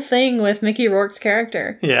whole thing with Mickey Rourke's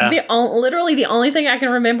character. Yeah. Literally the only thing I can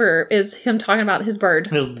remember is him talking about his bird.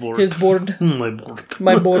 His board. His board. My board.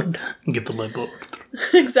 My board. Get the my board.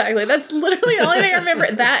 Exactly. That's literally the only thing I remember.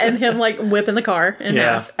 That and him, like, whipping the car in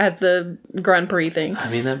half at the Grand Prix thing. I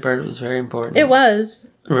mean, that bird was very important. It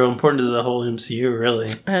was. Real important to the whole MCU,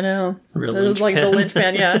 really. I know. Real it was like the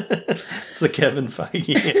linchpin, yeah. It's the Kevin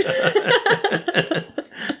Feige.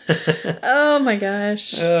 Oh my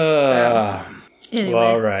gosh. Anyway. Well,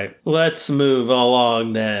 all right. Let's move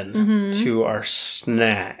along then to our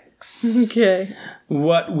snacks. Okay.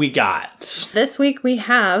 What we got? This week we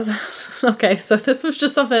have... Okay, so this was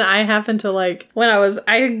just something I happened to like...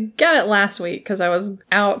 I got it last week because I was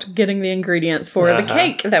out getting the ingredients for the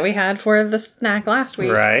cake that we had for the snack last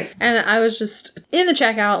week. Right. And I was just in the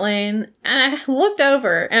checkout lane and I looked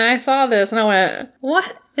over and I saw this and I went,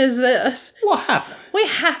 what is this? What happened? We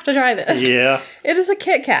have to try this. Yeah. It is a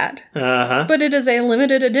Kit Kat. But it is a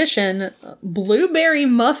limited edition blueberry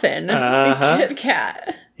muffin Kit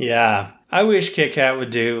Kat. Yeah. I wish Kit Kat would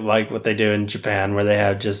do like what they do in Japan, where they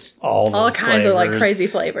have just all kinds of like crazy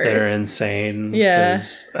flavors that are insane. Yeah.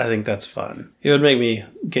 I think that's fun. It would make me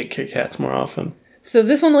get Kit Kats more often. So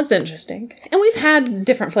this one looks interesting. And we've had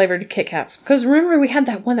different flavored Kit Kats. Because remember we had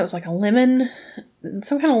that one that was like a lemon,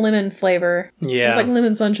 some kind of lemon flavor. Yeah. It was like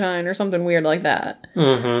lemon sunshine or something weird like that.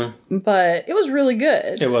 Mm-hmm. But it was really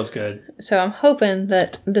good. It was good. So I'm hoping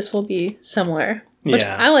that this will be similar. Which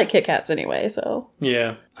I like Kit Kats anyway, so.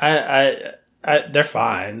 Yeah. I they're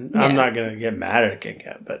fine. Yeah. I'm not going to get mad at a Kit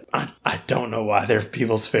Kat, but I don't know why they're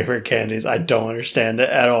people's favorite candies. I don't understand it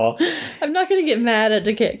at all. I'm not going to get mad at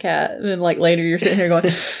a Kit Kat, and then like later you're sitting here going,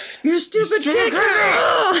 you stupid Kit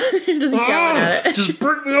Kat! You're just yelling at it. Just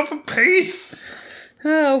break me off a piece!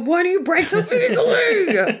 Why do you break so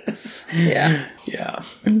easily? Yeah. Yeah.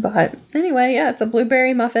 But anyway, yeah, it's a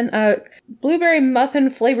blueberry muffin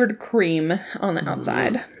flavored cream on the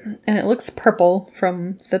outside. And it looks purple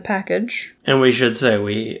from the package. And we should say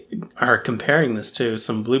we are comparing this to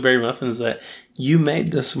some blueberry muffins that you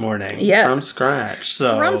made this morning from scratch.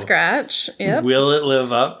 So from scratch, yep. Will it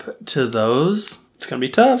live up to those? It's going to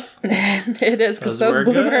be tough. It is, because those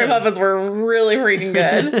blueberry muffins were really freaking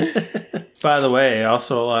good. By the way,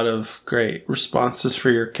 also a lot of great responses for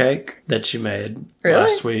your cake that you made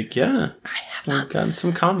last week. Yeah. We've gotten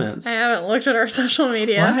some comments. I haven't looked at our social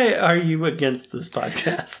media. Why are you against this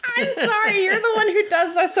podcast? I'm sorry. You're the one who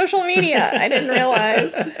does the social media. I didn't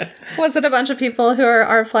realize. Was it a bunch of people who are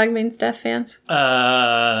our Flag Means Death fans?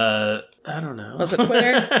 I don't know. Was it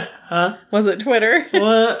Twitter? Huh? Was it Twitter?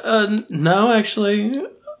 Well, no, actually.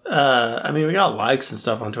 I mean, we got likes and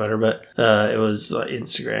stuff on Twitter, but it was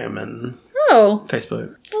Instagram and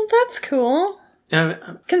Facebook. Well, that's cool.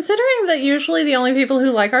 Considering that usually the only people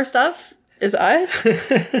who like our stuff is us, I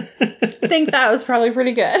think that was probably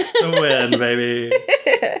pretty good. A win, baby.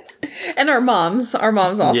 And our moms. Our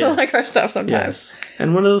moms also like our stuff sometimes. Yes.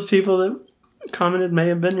 And one of those people that commented may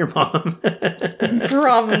have been your mom.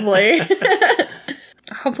 Probably.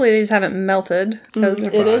 Hopefully these haven't melted, because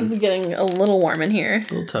it is getting a little warm in here.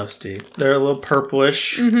 A little toasty. They're a little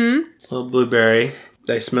purplish. Mm-hmm. A little blueberry.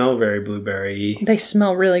 They smell very blueberry-y. They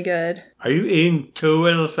smell really good. Are you eating two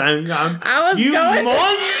at the same time? I was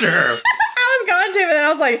monster! I was going want to, but then I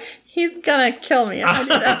was like, he's gonna kill me if I do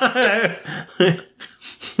that.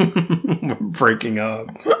 We're breaking up.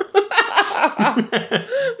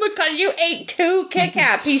 Because you ate 2 Kit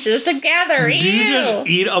Kat pieces together. Do you just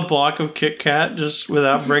eat a block of Kit Kat just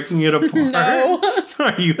without breaking it apart? No.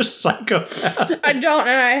 Are you a psychopath? I don't, and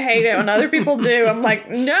I hate it when other people do. I'm like,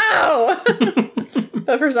 no!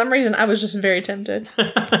 But for some reason, I was just very tempted.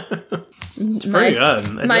 It's pretty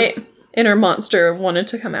good. My inner monster wanted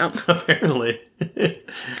to come out. Apparently.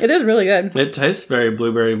 It is really good. It tastes very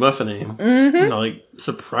blueberry muffin-y. Mm-hmm. Like,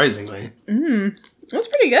 surprisingly. It's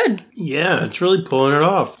pretty good. Yeah, it's really pulling it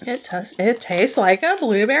off. It tastes like a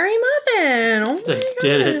blueberry muffin. Oh They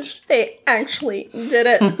did it. They actually did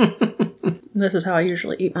it. This is how I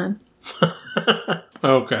usually eat mine.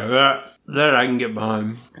 Okay, that I can get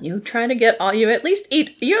behind. You try to get all you at least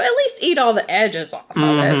eat all the edges off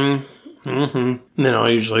of it. And then I'll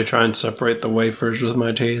usually try and separate the wafers with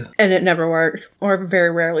my teeth. And it never works, or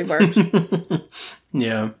very rarely works.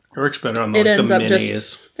 Yeah, it works better on the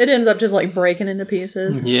minis. It ends up just like breaking into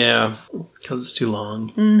pieces. Yeah, because it's too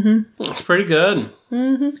long. Mm-hmm. It's pretty good.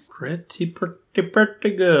 Mm-hmm. Pretty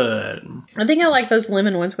good. I think I like those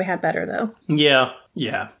lemon ones we had better though. Yeah.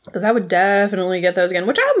 Because I would definitely get those again,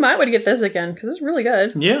 which I would get this again because it's really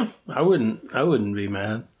good. Yeah, I wouldn't be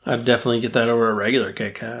mad. I'd definitely get that over a regular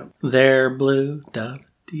Kit Kat. They're blue.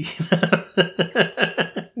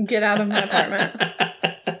 Get out of my apartment.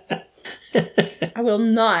 I will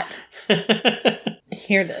not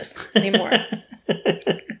hear this anymore.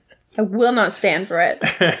 I will not stand for it.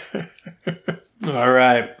 All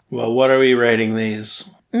right. Well, what are we rating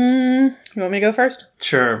these? You want me to go first?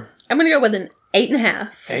 Sure. I'm going to go with an 8.5.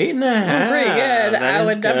 8.5. Pretty good. I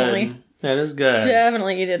would definitely. That is good.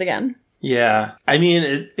 Definitely eat it again. Yeah. I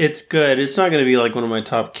mean, it's good. It's not going to be like one of my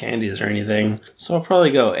top candies or anything. So I'll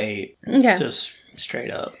probably go 8. Okay. Just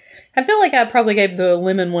straight up. I feel like I probably gave the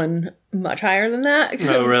lemon one much higher than that.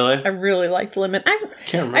 Oh, really? I really liked lemon. I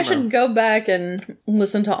can't remember. I should go back and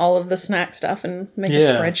listen to all of the snack stuff and make a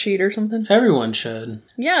spreadsheet or something. Everyone should.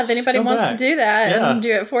 Yeah, if anybody wants to do that and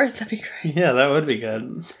do it for us, that'd be great. Yeah, that would be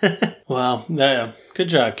good. Well, good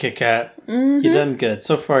job, Kit Kat. Mm-hmm. You've done good.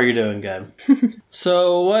 So far, you're doing good.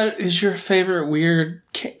 So, what is your favorite weird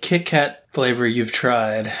Kit Kat flavor you've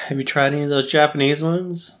tried? Have you tried any of those Japanese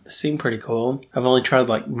ones? They seem pretty cool. I've only tried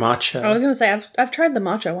like matcha. I was going to say, I've tried the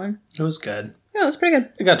matcha one. It was good. Yeah, it was pretty good.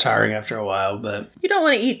 It got tiring after a while, but... You don't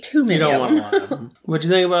want to eat too many of them. You don't want a lot of them. What'd you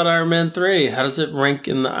think about Iron Man 3? How does it rank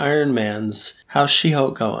in the Iron Mans? How's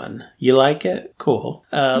She-Hulk going? You like it? Cool.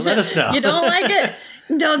 Let us know. You don't like it?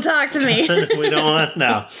 Don't talk to me. We don't want...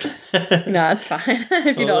 No. No, it's fine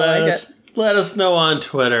if you don't like it. Let us know on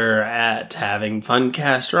Twitter at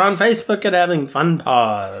HavingFunCast or on Facebook at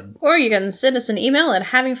HavingFunPod. Or you can send us an email at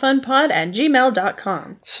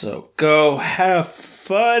havingfunpod@gmail.com. So go have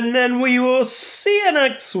fun and we will see you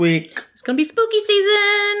next week. It's going to be spooky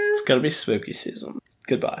season. It's going to be spooky season.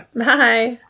 Goodbye. Bye.